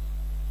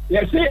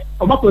 Yeah, say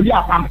o ma ko di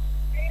apam.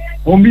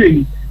 O mi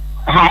eni.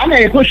 Aha, na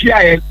e ko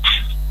hia ye.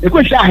 E ko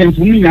hia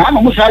henfu mi na,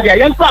 ama mo sa dia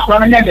ye nfa akwada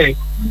no nya de.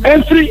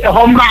 Enfri e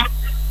homra.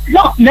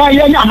 Yo, na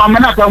ye nya mama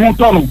na kwa ho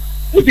to no.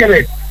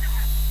 Utere.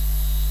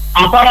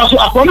 Apara so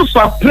akonu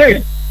for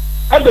pray.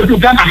 Ebe do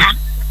Ghana ha.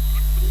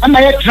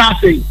 Ana ye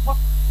transfer.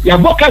 Ya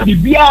boka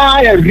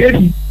bibia ya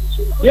ready.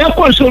 Ye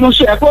ko so no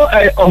so e ko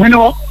ohene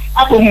ho.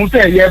 Apo hu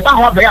se ye ba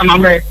ho ba ya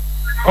mamre.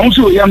 On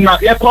so ye na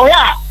ye ko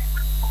ya.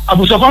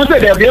 Abuso fa se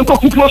de ye ko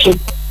kupo so.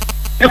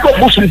 E ko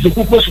busu so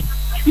kupo so.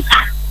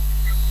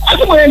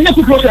 Aso mo ye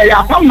kupo so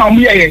ya pam na mo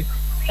ye.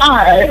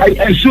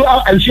 Ensu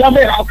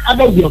abe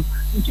adagwo.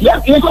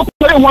 Ye ko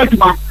ko want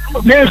ma.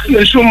 Me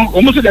so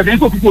almost the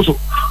event of people.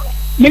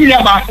 Many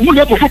about who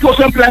let people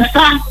plan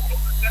star.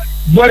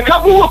 But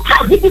couple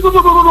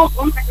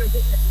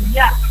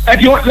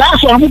at your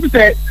last one, who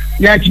said,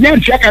 yeah,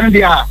 check and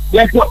they are.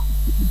 That's what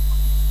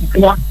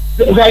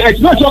it's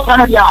not your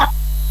kind of yard.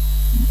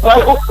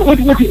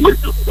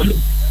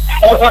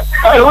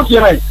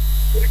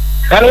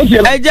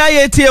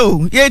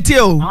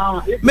 Yetio.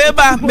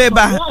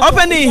 Meba.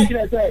 Opening.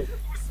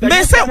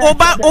 Me say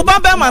Oba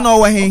Bema no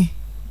way.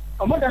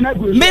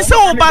 Me say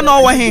Oba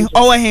no way.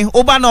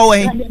 Oba no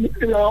way.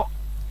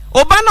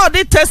 Oba no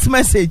the text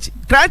message.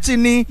 Cratchy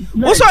ni.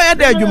 Uso ye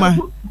de adwuma.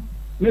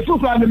 Me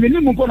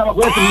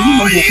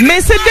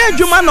say de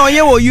adwuma no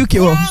ye wo UK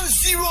wo.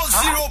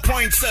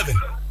 100.7.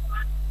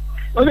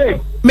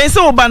 Okay. Me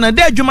say Oba no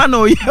de adwuma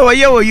no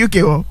ye wo UK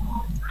wo.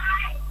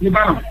 Ni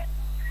ba no.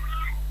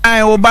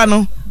 Ai Oba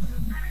no.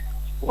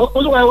 What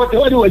do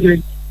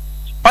you?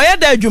 Oye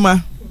de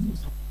adwuma.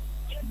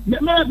 Me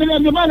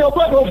man o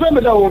ko friend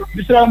me da o.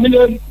 Bisra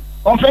me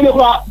on friend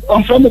kwa.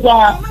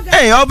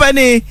 Eh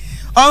obani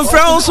on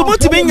friend so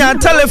mutimi nya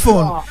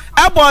telephone.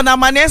 Abo na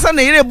manesa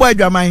na ire bo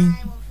adwaman.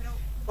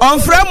 On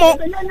friend mo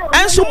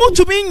enso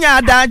mutumi nya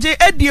adaje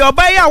edi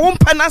obaye a wo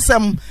mpa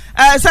nasem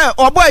say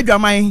obo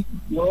adwaman.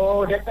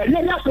 No, de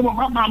enya asemo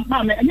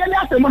mama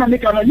enya asemo na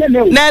nika no enya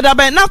ne. Na da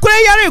ben na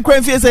kure yare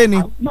kran fie se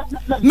ni.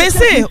 Me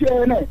say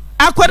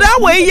akwada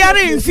we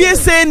yare mfie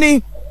se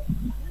ni.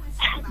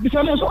 Me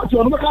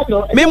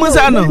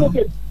musano.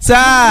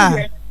 Sa.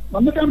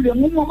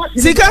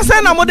 Sika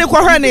se na mo de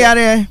kwahwe ne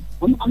yare.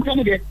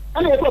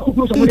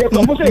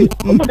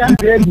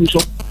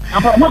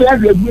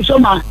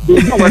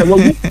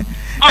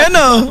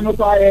 Eno.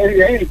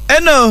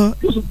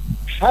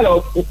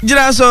 Hello.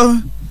 Jira so.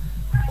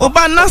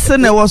 Oba na se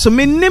ne wo so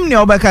me nim ne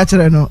obeka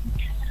kire no.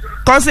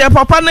 Cause your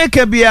papa na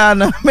ke bia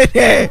na me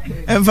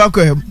emfa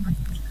ko em.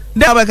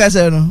 De obeka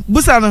kire no.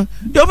 Busa no.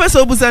 De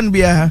opeso busa no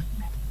bia.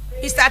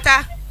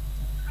 Istata.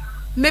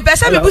 Me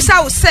pesa me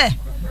busa wo se.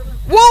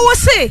 Wo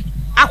se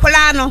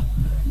akwala no.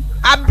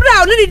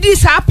 Abra no di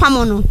sa pam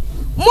no.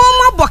 Mo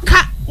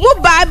boka, mo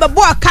ba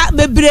boka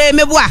bebre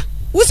meboa.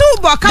 Wo se wo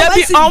boka wa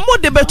si. Omo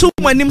de betu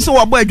manim se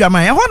wo bo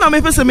adwaman. E ho na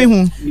me pesa me hu.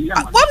 Wom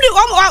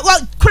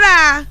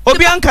kra.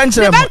 Obi an kan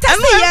kire mo.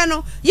 Eno ye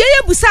no. Ye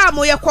busa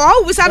mo ye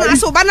ko busa no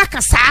aso ba na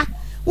kasa.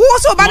 wo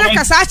so ba na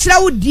kasa akira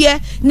wo de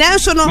na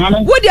nso no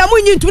wo de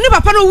amunyi ntum ne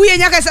papa no wuye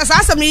nya kasa sa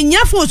asem ne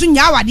nya fon so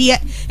nya wade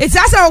e ti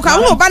asa wo ka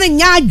wo ba na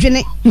nya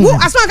adwene wo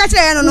asem ka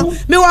kira ye no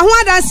me wo ho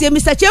adanse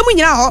Mr. Chemu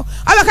nyina ho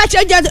aba ka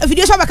kira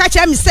video so aba ka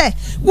kira me se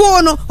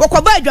wo no wo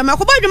ko ba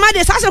adwama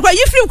de sa asa ko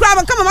yi free kra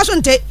ba kama ma so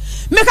nte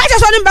me ka kira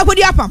so ne ba ko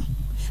di apam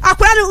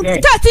akura no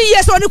 30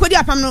 years oni ko di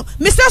apam no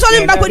Mr. so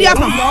ne ba ko di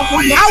apam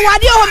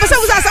awade ho be se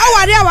wo sa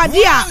awade a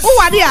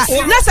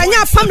na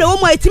sanya apam na wo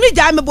mo etimi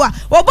ja me bo a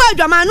wo ba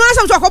adwama no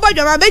asem so ko ba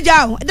adwama be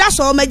ja o da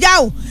so me ja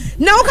o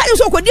na wo ka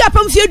so ko di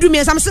apam fie du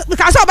me sam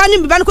ka so ba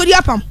ni ba ko di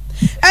apam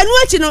enu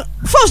achi no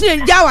force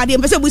ne ja awade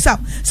be se busa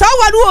sa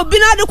awade obi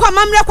na de kwa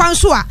mamre kwan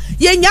so a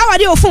ye nya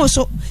awade o fon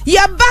so ye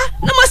ba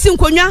na mo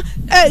sinkonwa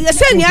ye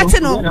se ni ate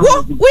no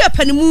wo ye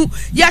panimu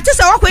ye ate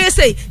sa wakoye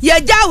se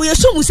ye ja wo ye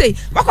sumu se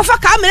wakofa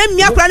ka mena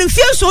mia kura no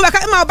fie so be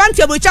ka ma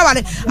obanti abrocha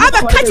wale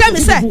aba ka kira me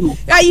se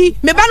ayi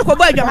me ba no ko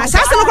bo adwama sa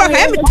se no kura ka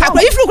ye me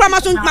takura ifru kura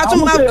maso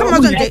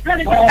nte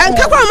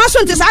enka kura maso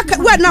nte sa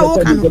wa na wo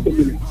ka no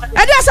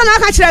edi asa na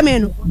aka kira me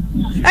no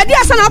edi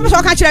asa na opeso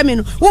aka kira me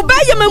no wo ba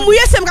ye mamu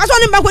ye sem ka so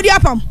ne ba ko di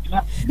apam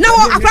na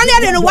wo akra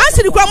ne de no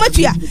wansi kura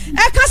matua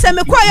e ka se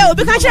me kwa ye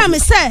obi ka kira me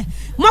se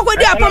mako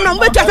di apam na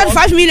mbetu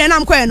 25 million na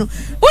mkoye no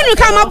unu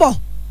ka mabo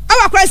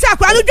awa kwara se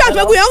akwa no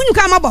dwa gu ya unu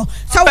ka mabo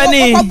sa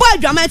wo bo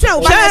adwama tena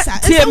wo ba sa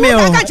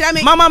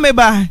mama me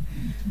ba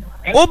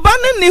oba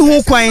ne ni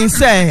hu kwan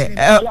se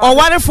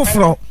oware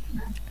foforo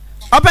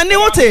opani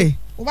wote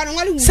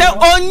se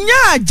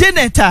onya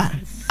geneta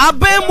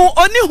abemu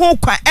oni hu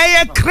kwa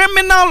eye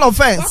criminal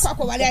offense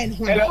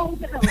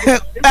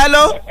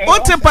hello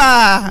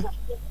otepa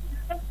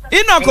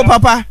inoko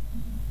papa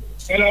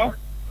hello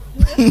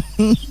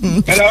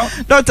hello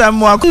Dr.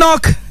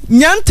 Knock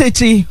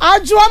Nyantechi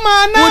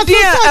Ajwama na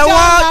Udia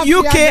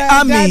UK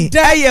Army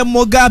Eye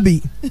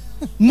Mugabe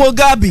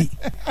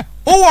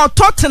Uwa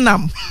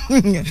Tottenham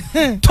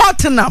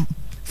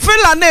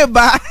Fila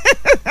neighbor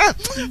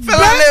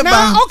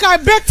okay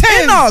break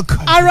 10 Enoch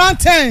around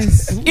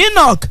 10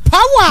 Enoch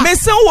power me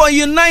say wo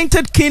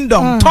United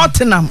Kingdom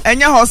Tottenham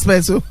enya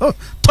hospital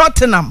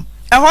Tottenham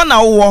ehona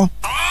na wo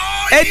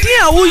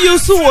Edia who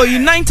used to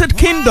United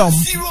Kingdom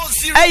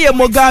Eye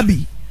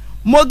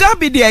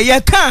Mugabe de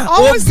ye kan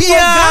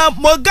obia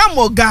moga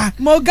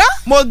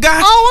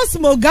always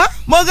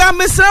moga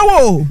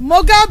mesrewo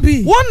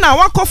Mugabe wona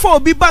wakofa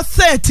obi ba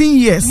 13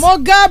 years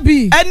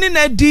Mugabe eni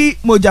na di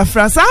moja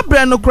France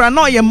abre no kura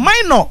no ye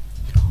minor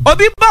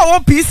obi ba wo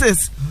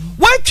pieces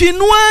wa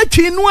twinua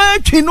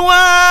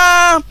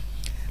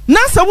na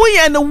se wo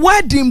ye no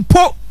wedding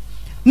po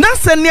na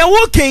se ne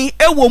wo ken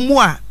ewo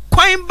mu a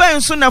kwan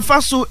ben so na fa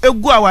so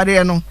egu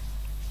aware no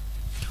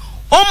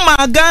o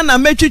ma Ghana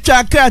metwitwa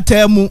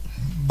akata mu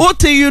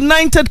Uti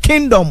United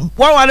Kingdom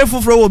waware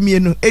foforo wo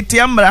mienu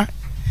etiamra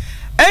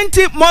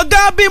enti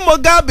Mugabe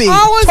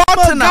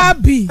Tottenham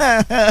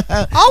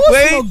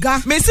always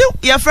Mugabe me see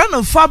your friend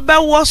of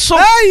Faber was so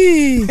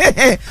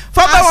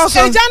Faber was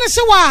so ejane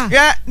se wa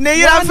yeah ne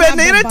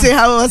yira te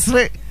house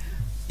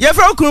your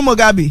friend Kuru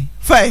Mugabe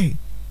fa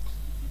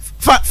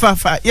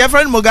your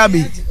friend Mugabe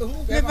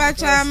me ba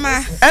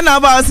chama and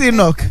about see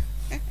knock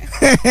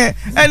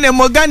and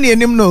Mogani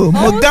enim no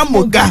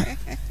moga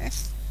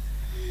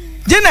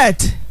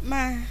Janet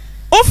ma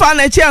ofa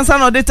na chi ansa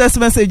no de text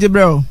message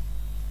bro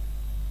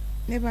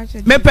me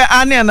pe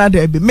ane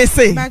another be me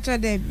say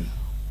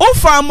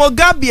ofa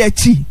Mugabe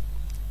achi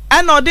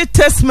and no de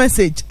text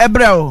message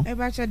bro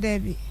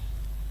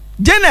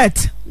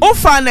Janet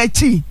ofa na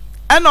chi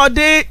and no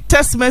de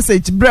text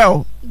message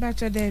bro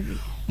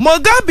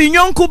Mugabe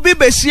nyonku bi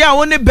be hia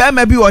wo ne be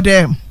ma bi wo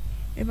dem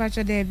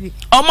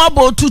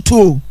omabo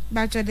tutu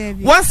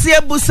wasi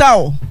ebusa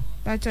o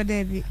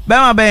be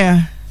ma be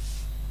ya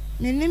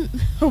Menim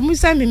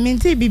omusa me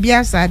mente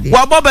bibia sade.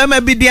 Wa boba ma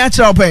bi dia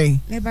kire open.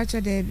 Me ba cho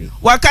debi.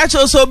 Wa ka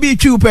cho so bi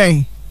twi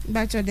open.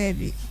 Ba cho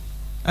debi.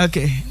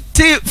 Okay.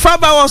 Ti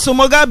Faba was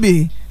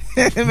Mugabe.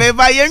 Me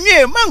ba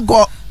yenwe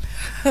manko.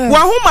 Wa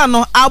homa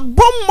no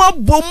abomma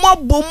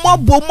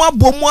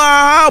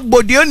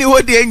bodi oni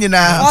hodi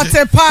enyina.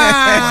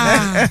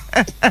 Otepa.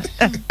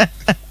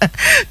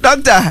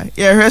 Doctor,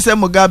 ye hwese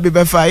Mugabe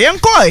be fa. Yen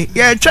koi,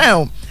 ye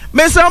twen.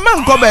 Me se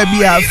manko ba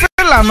bia.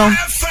 Fela no.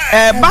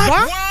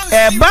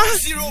 Eba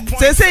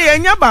se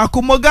yenya ba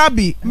ko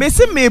Mugabe me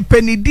se me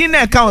penidi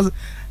na account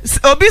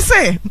obi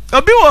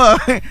wo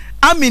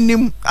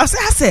aminim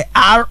ase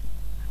r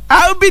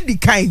be the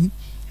kind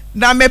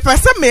na me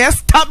pese me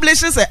establish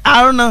say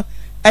r no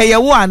eye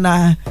wo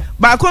ana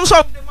ba ko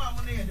so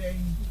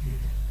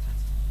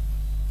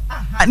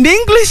the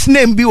English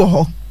name bi wo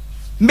ho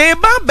me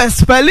ba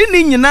spelling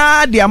ni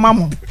nyina de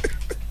amamo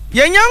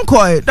yenya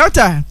nkoi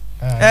doctor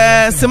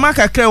sema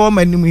kakra wo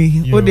manim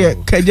yi o de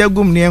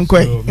kajagum ne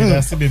enkoy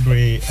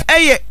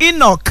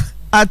Enoch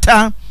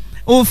ata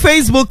on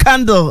Facebook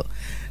handle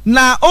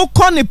na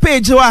okọ ne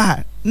page wa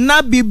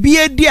na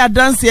bibie di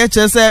adanse e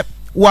chese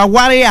wa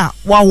ware a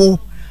wa wo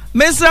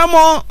mesra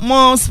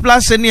mo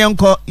splash ne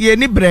enko ye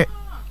ni bre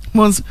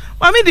mo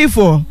mami di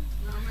for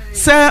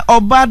se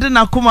obade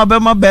na koma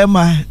be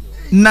ma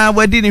na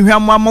wadi ni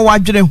hwamma mo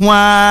wadwere ho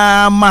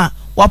ama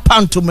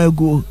wapanto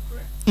magu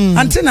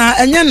antina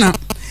enye na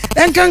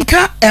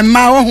enkanka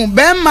emma wo hu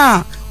be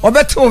ma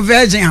obeto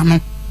virgin ano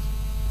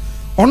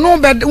ono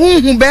be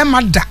hu be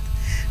ma da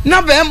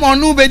na be ma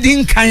ono be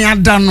di nkan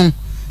ada no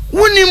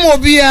woni mo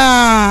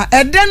bia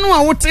ede no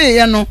a wote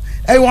ye no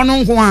e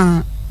wono nko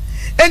a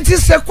enti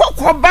se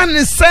kokoba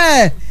ne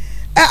se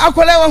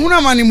akola wa hunu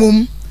amane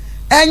mom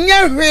enye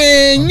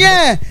hwe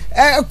nye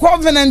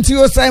covenant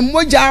yo say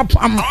moja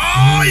apam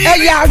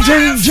ya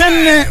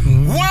dwendwenne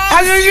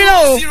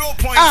ayo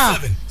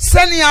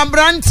sani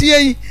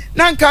abrantie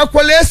nanka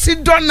akola esi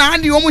do na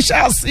ade omu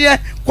hyase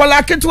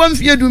kola keto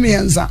amfie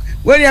dumienza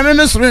weri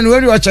ameme soro no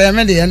weri ocha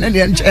yame de ne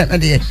de nche yame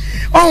de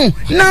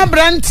na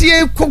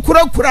abrantie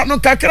kokura no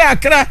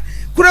kakra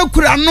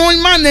kura no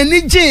ma na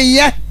ni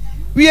gye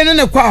we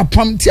ne kwa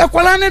apam ti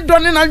akola ne do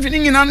ne na dwene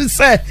nyina ne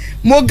se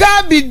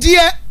mogabi die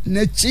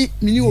na chi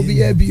mini obi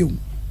ya biom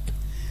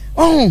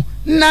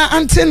na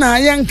antina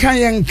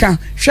yenka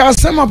hwa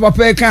sema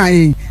papa e kan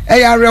yi e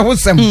ya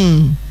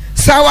rehosem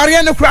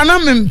saware ne kura na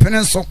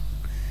mempene so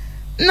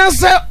na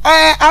se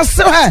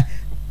ase ha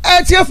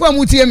etiefo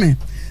amutie me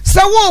se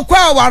wo kwa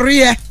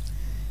aware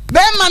be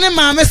ma ne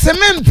maame se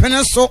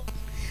mempene so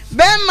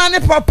be ma ne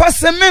papa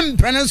se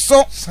mempene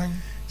so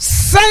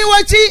san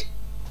wachi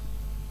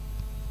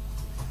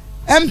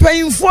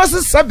empayinfo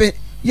se sabe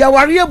ya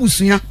ware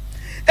abusua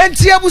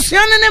enti abusua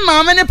ne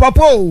maame ne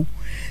papa o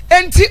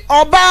enti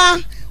oba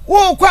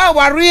wo kwa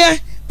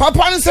aware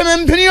papa ne se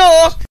mempene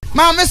o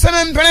maame se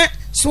mempene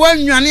so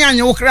anwane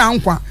anye wo kra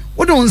nkwa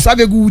wo de wonsa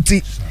be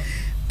guti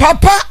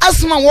papa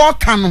asma wo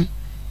ka no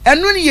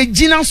eno ne ye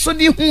gina so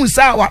di hu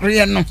sa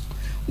aware no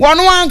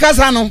wono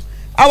ankasa no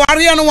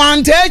aware no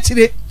wanta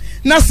akire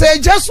na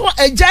seja so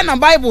eja na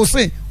bible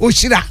say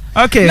oshira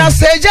okay na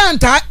seja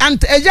anta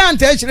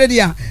akire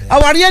dia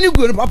aware ni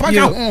go papa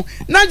ka ho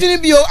na dwene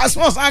bio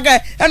asma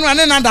saga eno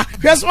ane nada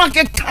hweso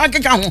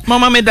akeka ho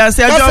mama me da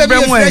se ajo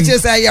brem we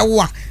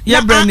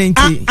ye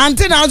brennenti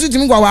ante na azu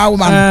tim gwa wa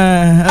ma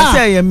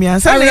ase ye mia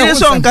se ne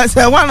so nka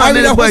se wa na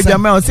ne bo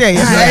adwama o se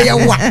ye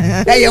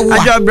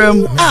ajo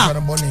brem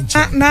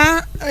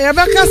na ya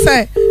baka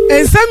se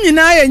ensam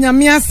nyina ye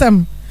nyame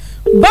asem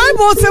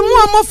bible se mu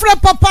amofra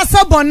papa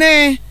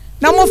sabone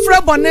na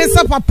mofra bone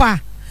se papa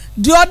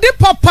di odi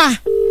papa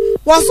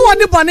waso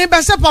odi bone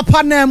be se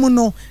papa na mu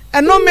no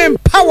eno me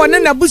mpa wone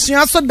na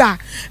busua so da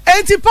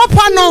enti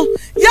papa no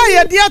ya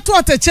ye de ato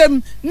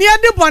otechem ni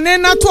edi bone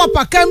na to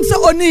opakam se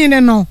oni ne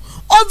no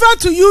over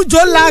to you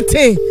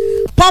Jolate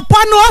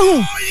papa no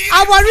hu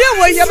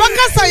aware we ye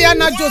bakasa ya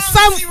na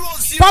Josam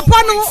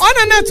papa no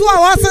ona na to a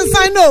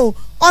wasensan no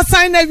o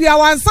sign na wi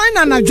awansan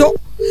na najo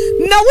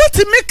na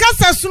wuti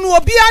mikasa sunu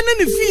obi ane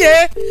ne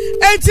fie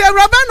enti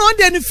Ewuraba no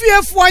de ne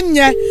fie fo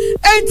nye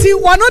enti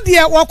wono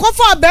de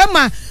wokofa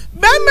bema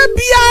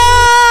bia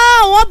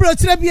wo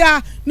brochire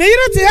bia ne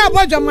yire te ya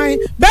abodwaman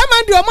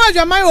bema de o ma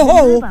adwaman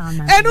ho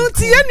enu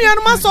ti ye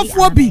nuanom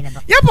asofo bi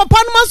ye papa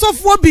no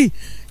asofo bi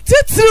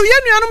titiru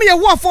ye nuanom ye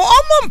wo fo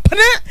omo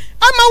mpene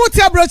ama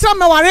wuti abrochire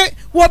meware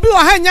wo bi wo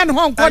ha nya ne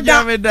ho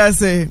nkoda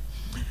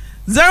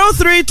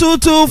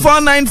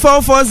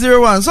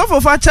 0322494401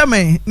 so for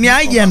chame ni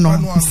aye no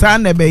sa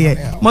na be ye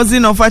mozi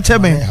no fa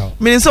chame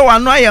me so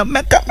wano aye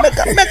meka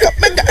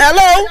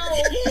hello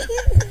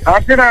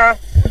Afina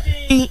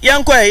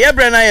yanko ye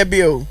bre na ye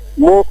bio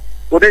mo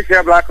ode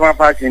share black man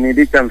fashion ni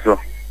dikamso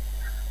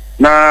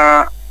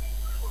na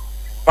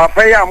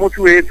papa ya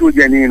mutu e to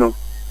jani no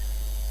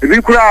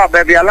ebi kura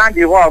baby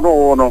alandi ho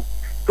no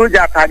to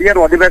ja tade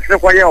no de be se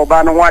ko ye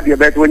oba no ho ade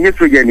be to nyi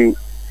to jani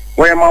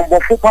wo ye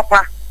mambofo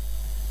papa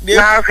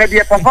na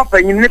hwede papa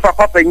panyin ni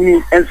papa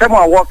panyin ensem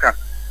a woka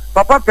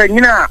papa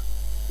panyin a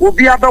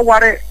obi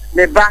abaware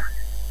ne ba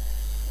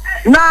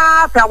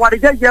na ta ware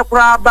jeje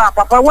kura ba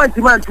papa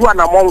wanti man tu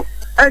anamon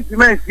anti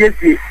man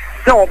siesie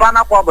se oba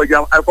na kwa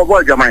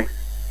akobo jaman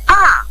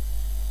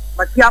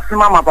mati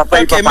afima ma papa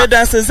okay me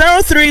that's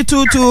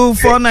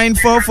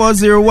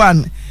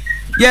 0322494401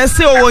 yes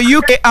say o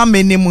UK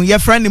amenimu your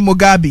friend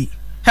Mugabe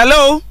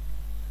hello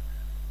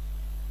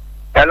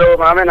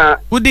mamena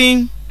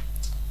udin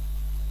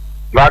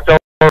Bato,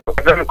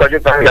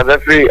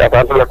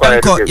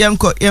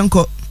 Yanko.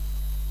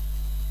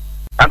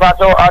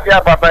 Abato,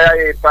 Adia Papa,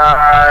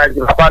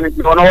 Papa,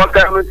 you know what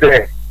kind of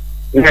say?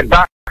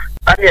 Neba,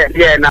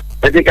 Adiana,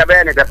 the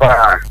Cabane, the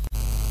Papa.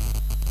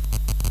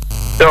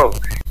 So,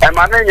 and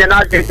my name, you're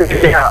not going to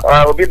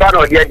be done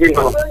or the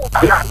Adino.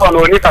 I'm not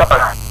on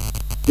Papa.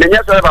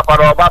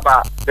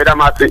 Baba,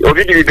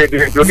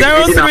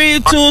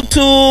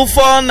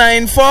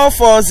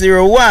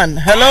 0322494401.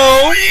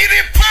 Hello.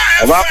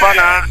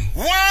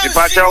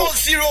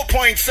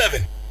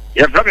 0.7.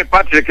 Yes, I'm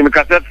Patrick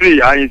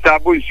Mikasatri. I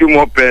sabu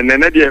sumo pen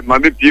and Eddie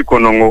Mabipi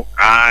Konongo.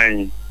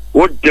 I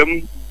would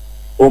them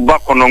Oba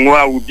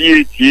Konongo would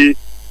be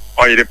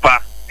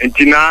Oyerepa and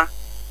Tina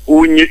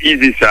Unye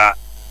easy, sir.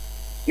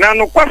 Now,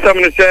 no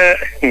question, say,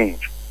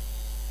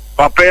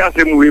 Papa,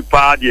 some we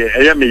party,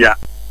 Ayamia.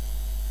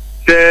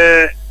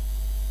 Say,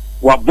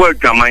 what boy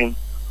Gamay?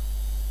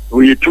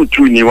 We 2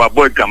 ni what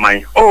boy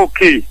Gamay.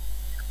 Okay,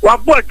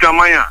 what boy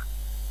Gamaya?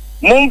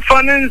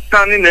 Mumfanin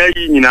standing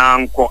in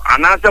uncle,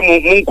 and as a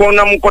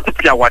munkona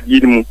munkotipia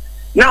wadimu.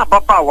 Na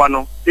papa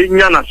wano,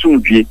 Yana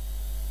Sumpi.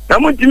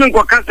 Namujimin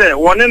Kwakase,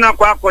 one in a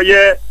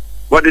quacoye,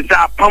 what is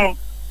a pum,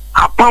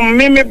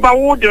 mimi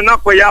bawood, you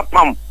not ya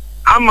pum.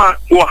 Ama,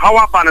 or how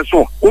up and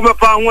so,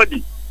 overfound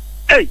wadi.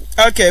 Hey,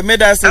 okay,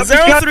 made us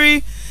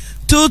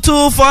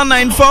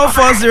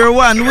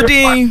 0322494401.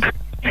 Woody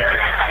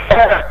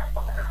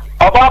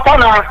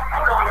Abapana,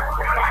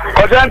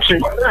 Odanchi,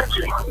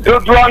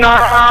 Dudwana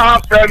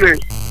family.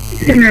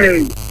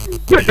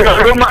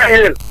 Roma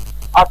Hill.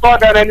 I thought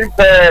that any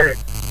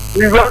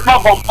we were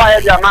not on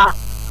fire, Yama.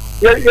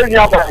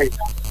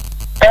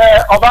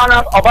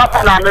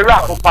 Obapana,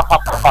 Miracle, Papa.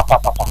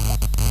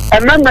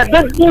 And then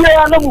this year,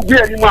 I don't be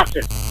any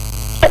master.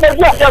 And then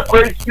you are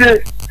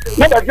crazy.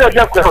 Never just I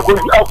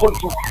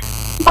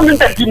mean,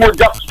 that you know,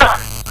 just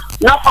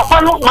now,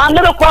 Papa, no, my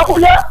little quack.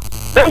 What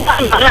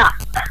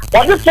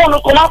is one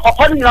of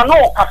Papa? You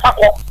know,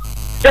 Casaco.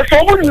 There's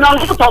so many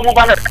numbers of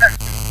mobile.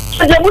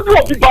 So you would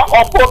be back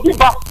or be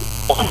back.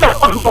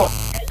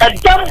 And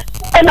then,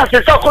 and as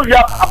a circle, you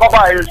have a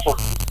also.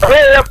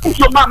 Put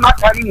your mamma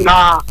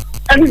now,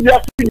 and you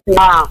are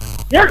now.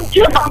 Yes,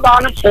 you have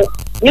done it so.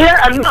 Near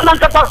and none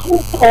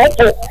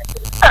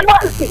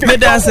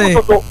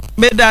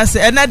Medase,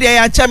 and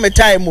Nadia Chame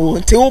time,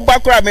 till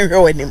Bakra me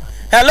him.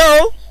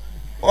 Hello?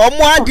 Or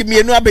more de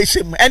me no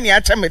abeshim, any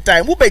Chame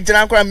time, who be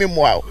Janakra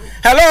memoir.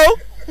 Hello?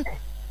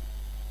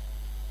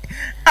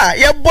 Ah,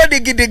 your body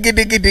giddy. And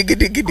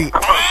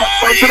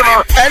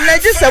I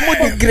just a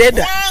moody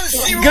grader.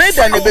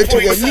 Grader never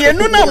to you.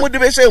 No, no, would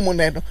be saying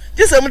Muneno.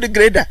 Just a moody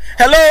grader.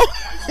 Hello?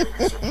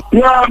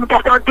 Yeah, I'm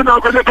talking to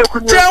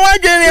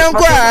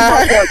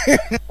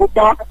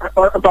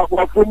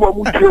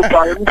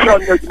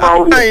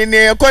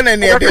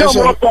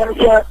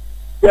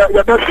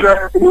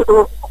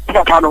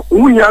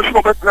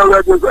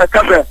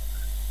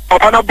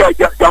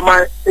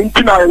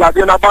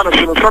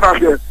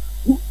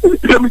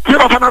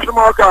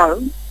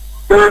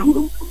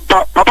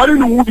Papa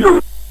didn't move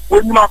you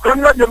when you are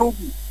coming at the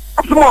movie.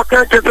 I'm more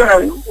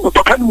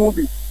can't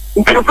movie.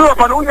 In case of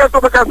an only as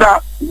of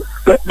that,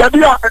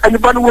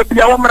 anybody would be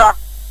a woman. I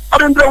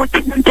don't know what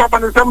you talk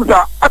about the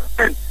Samsa.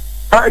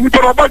 And you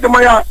talk about the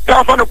Maya,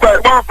 Tafan,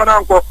 one for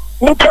uncle,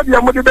 who put the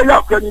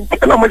Amodiac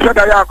and I'm sure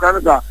I have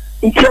Canada.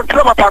 In case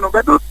of a panel,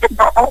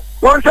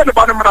 one said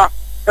about him.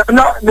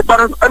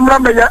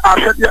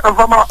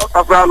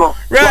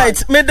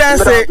 Right, me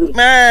dance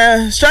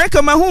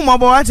strike my home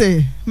about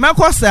it.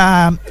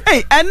 Makosa,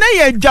 hey, and now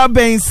you're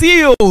jobbing, see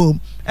you,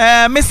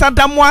 Mr.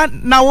 Damwa,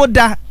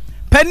 Nawoda,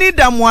 Penny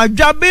Damwa,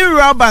 jobbing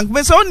raw bank,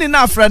 Miss only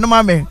enough, friend,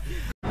 mammy.